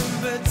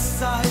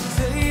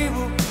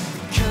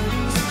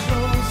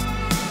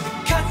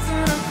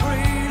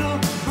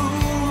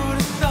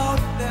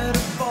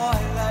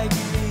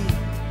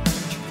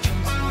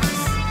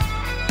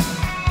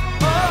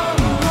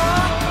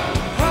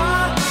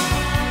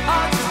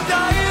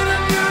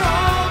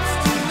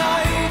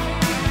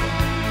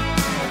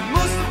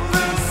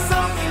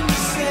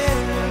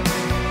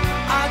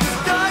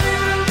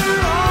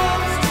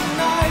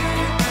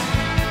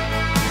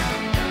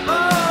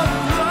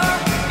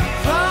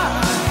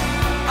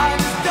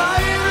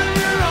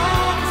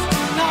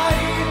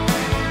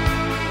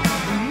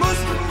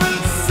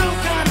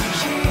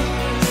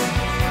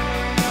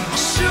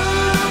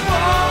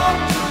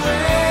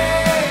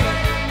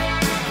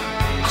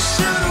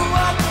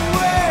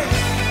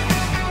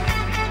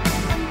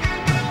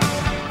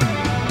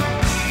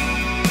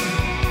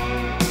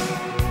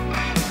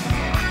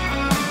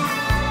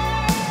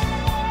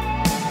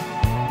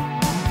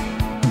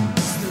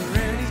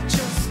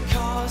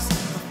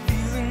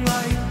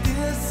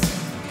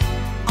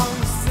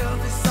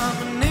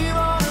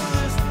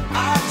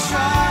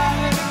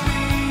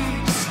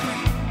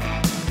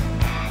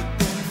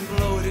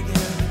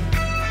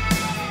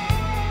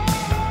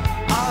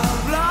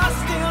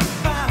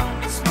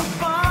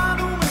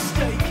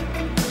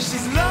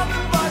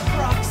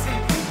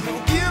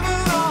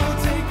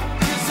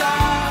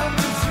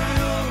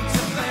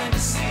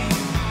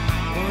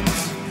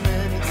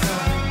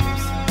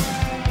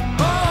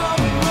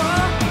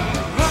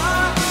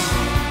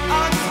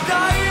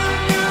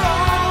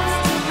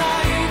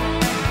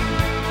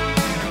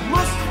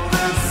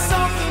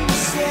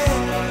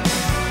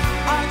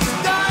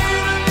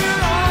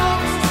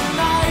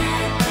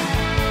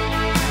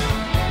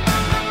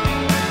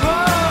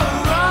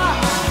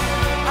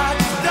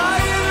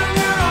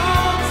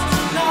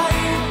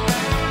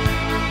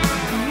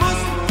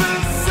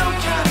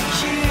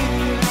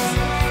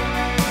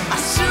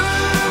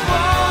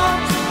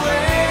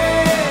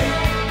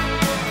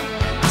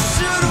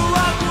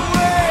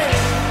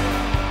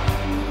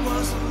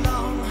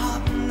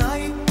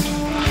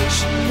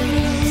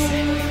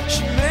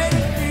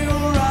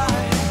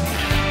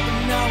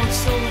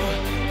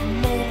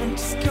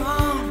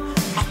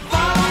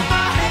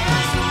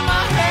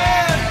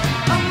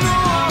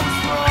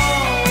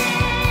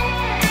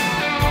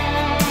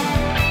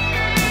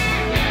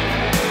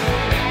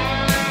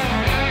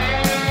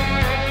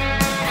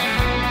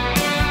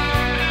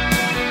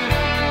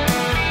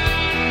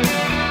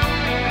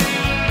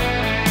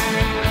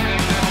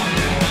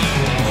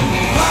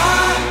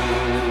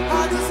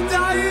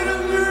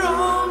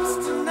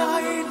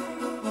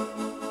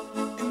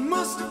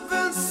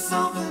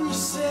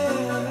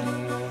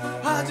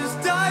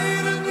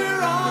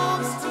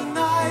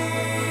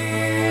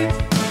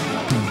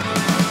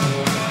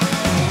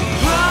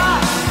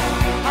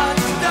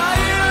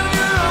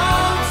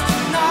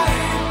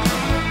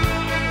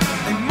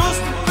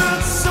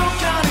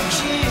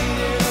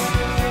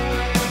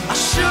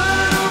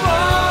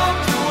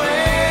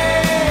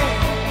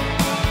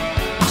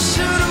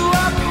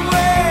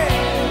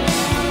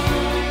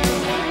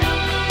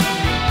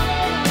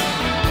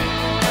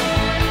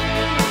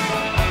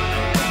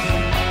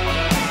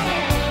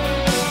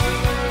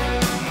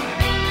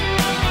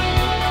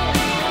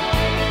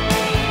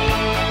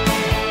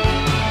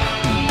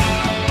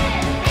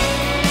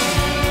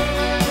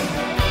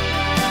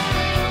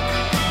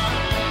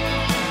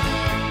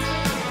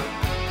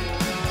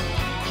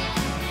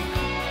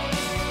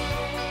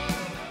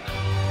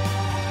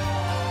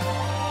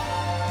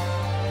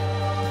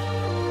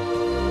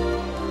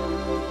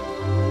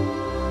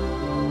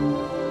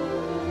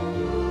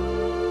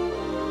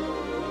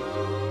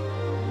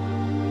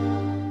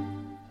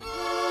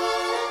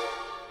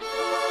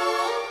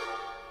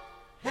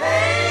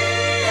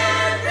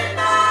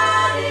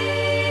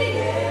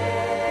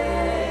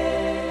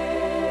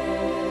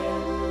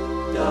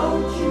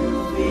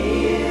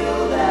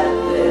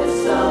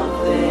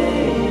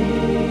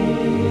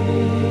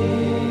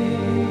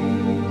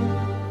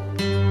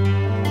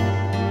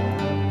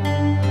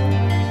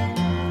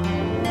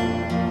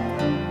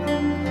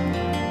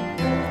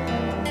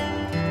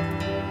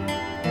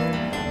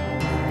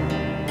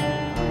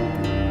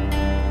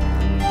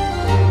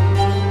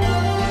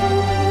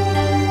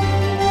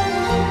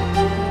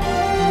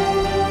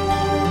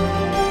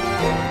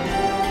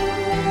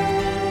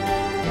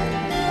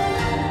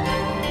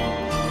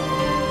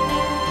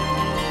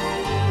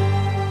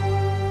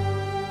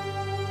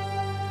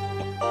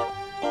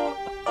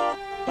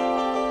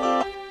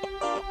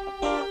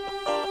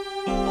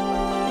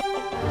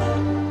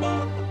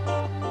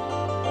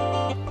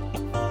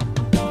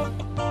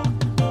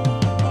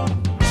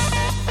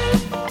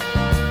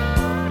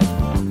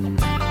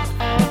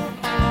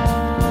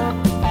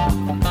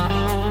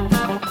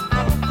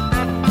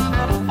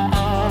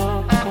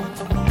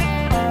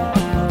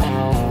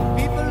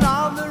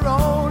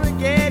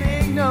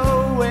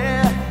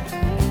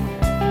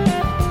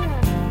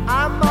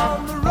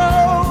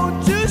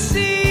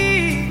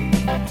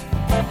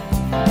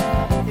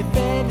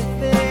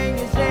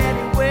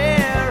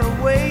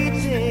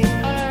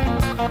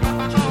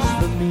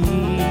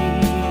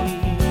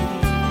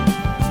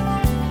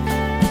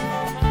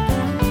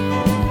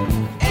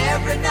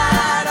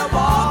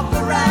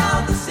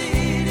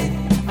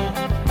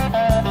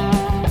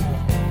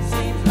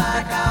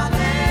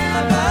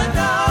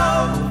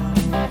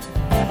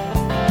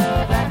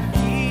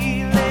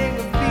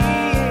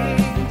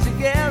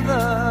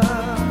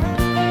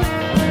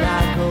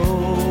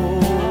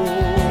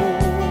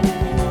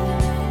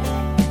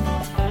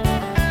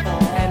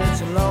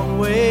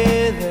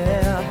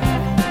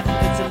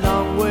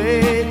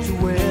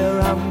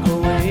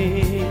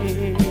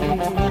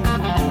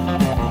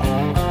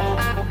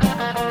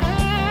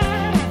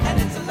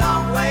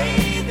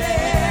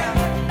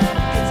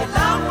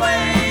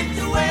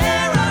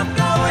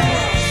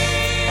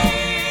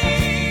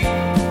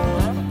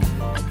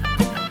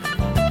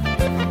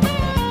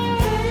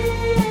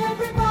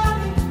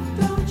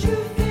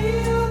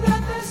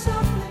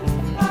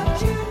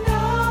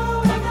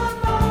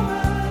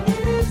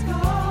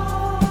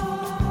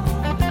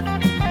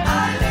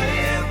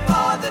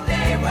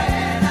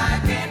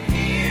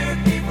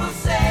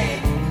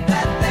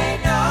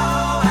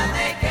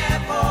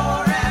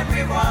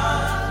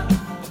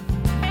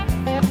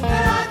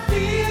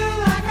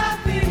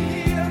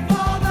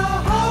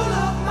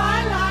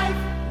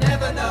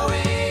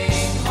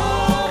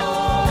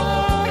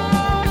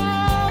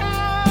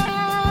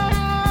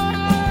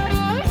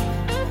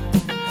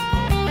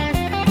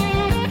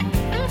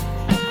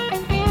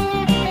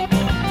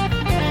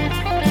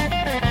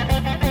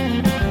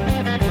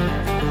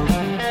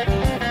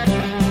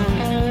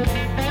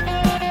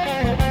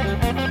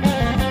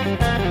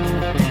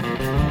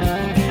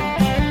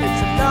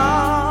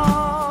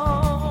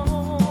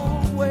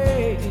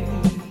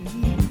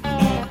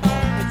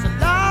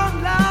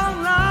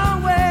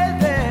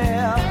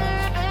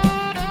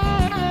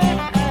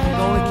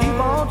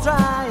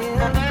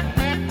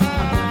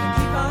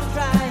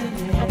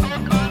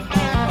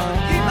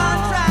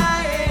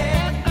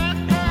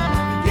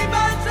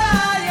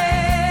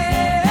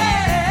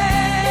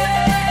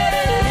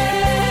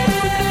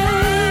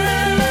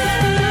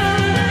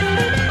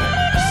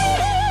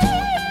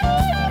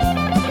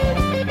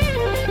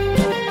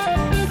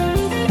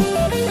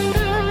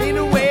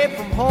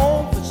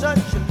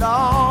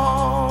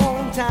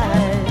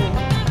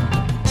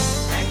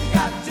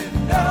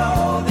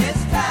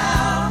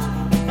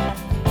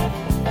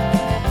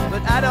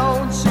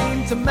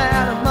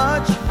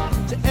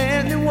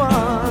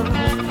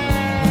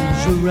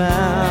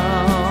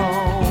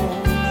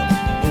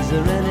Is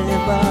there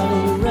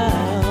anybody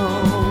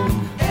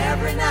around?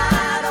 Every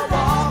night I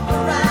walk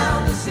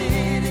around the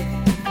city.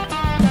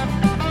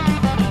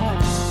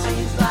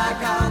 Seems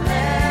like I'll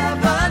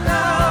never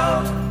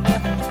know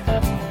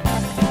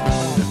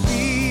the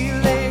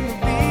feeling of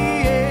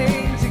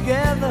being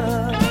together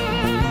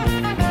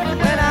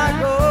when I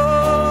go.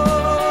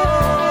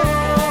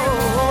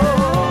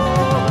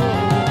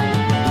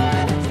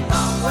 And it's a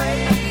long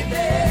way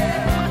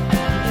there.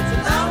 It's a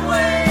long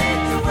way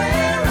to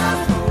where I'm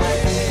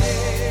going.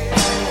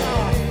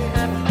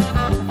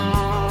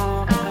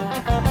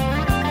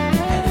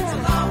 And it's a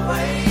long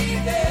way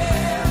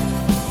there.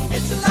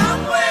 It's a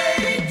long way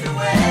to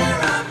where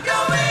I'm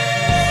going.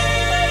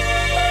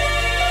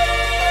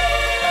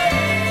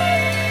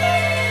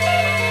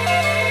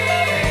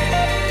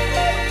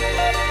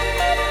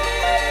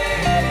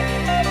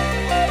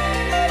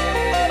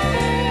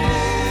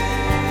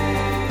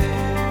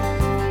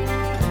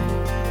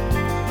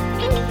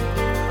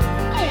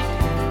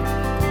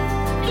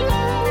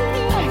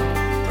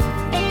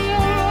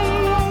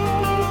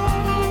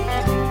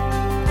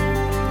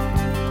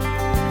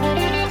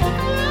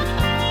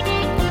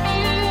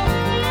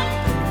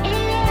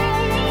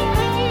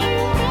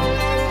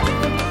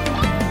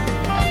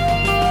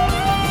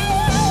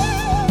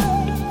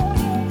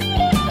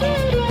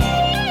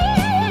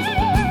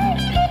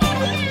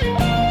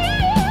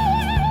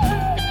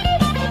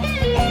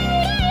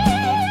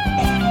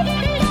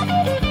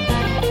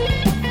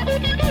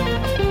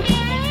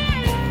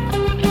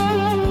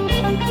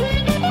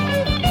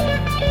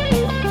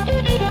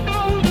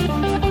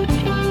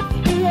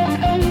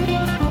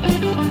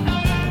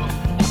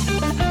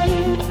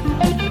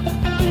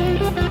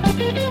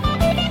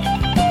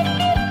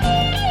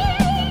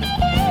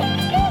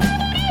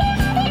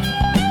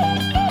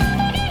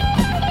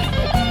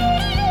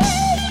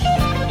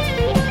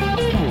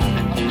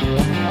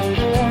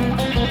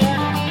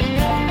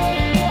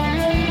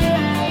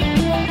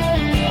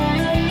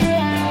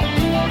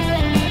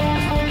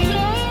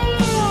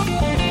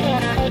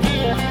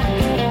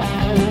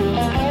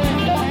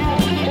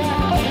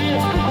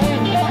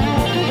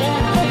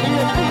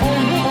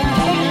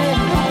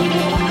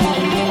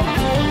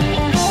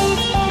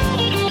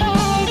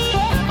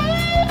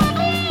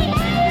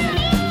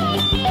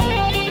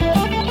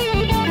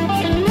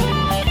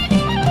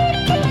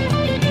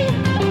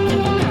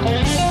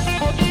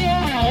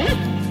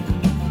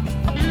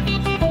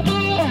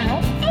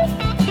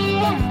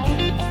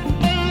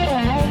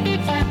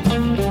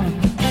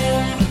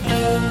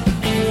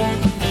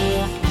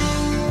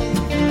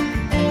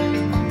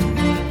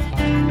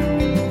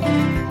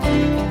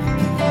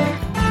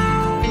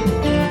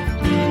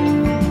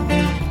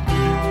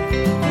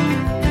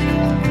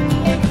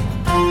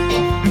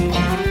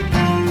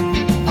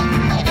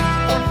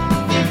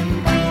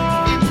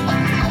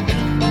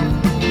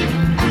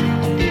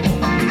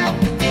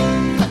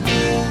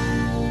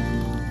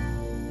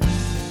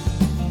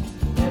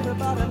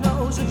 Everybody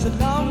knows it's a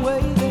long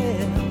way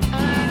there.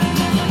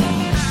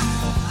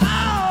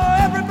 Oh,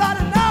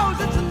 everybody knows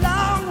it's a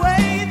long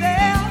way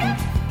there.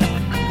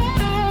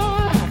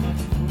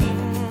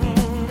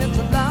 It's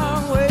a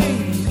long way.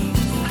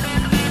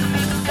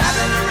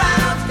 Traveling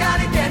around's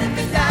kinda getting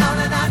me down,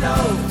 and I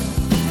know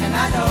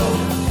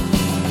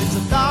it's a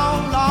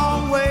long,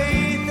 long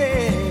way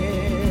there.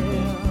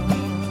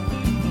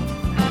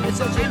 It's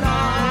such a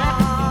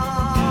long,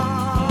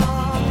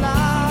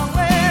 long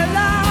way,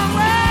 long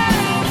way.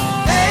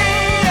 Hey,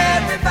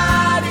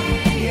 everybody,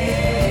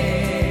 yeah.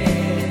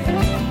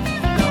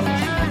 Don't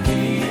you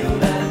feel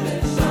that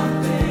there's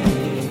something?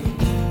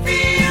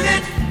 Feel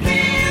it,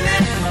 feel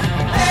it.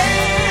 Hey,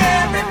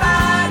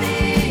 everybody,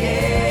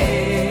 yeah.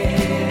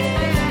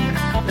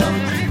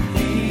 Don't you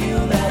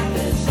feel that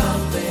there's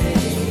something?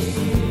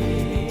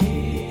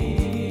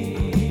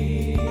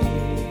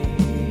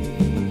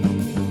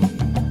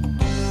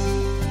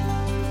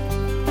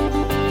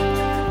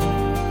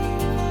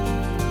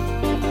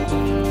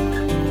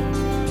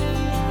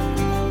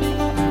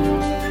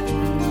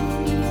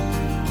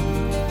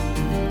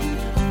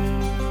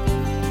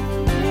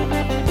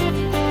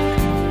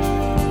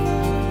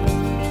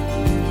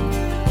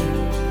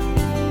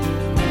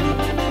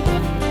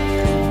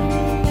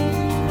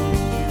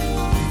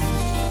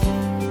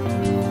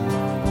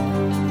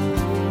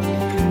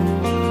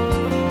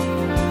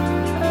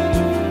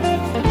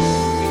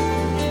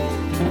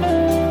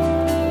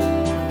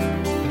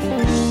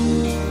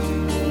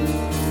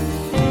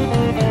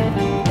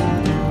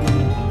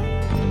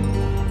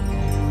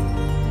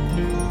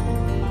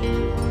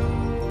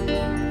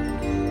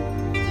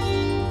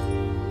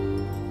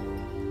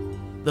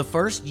 The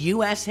first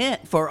U.S.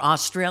 hit for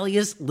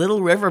Australia's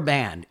Little River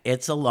Band,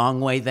 It's a Long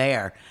Way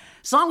There.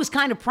 Song was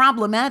kind of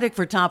problematic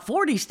for top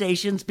 40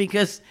 stations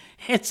because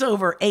it's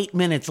over 8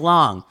 minutes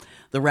long.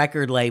 The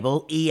record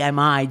label,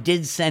 EMI,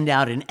 did send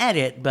out an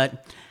edit,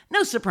 but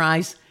no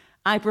surprise,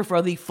 I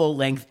prefer the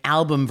full-length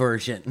album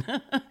version.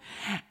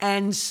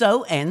 And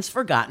so ends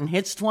Forgotten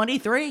Hits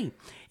 23.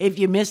 If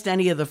you missed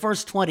any of the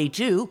first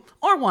 22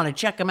 or want to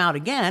check them out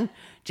again,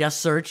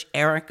 Just search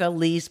Erica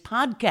Lee's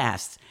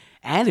podcast.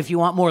 And if you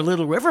want more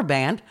Little River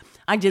Band,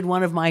 I did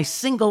one of my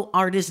single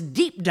artist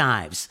deep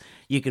dives.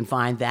 You can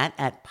find that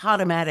at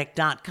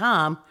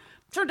Podomatic.com.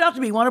 Turned out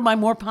to be one of my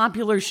more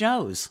popular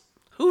shows.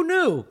 Who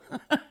knew?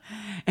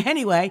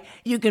 Anyway,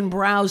 you can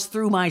browse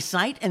through my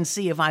site and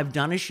see if I've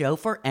done a show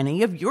for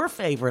any of your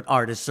favorite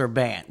artists or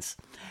bands.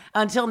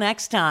 Until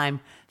next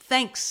time,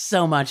 thanks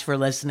so much for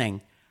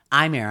listening.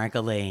 I'm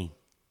Erica Lee.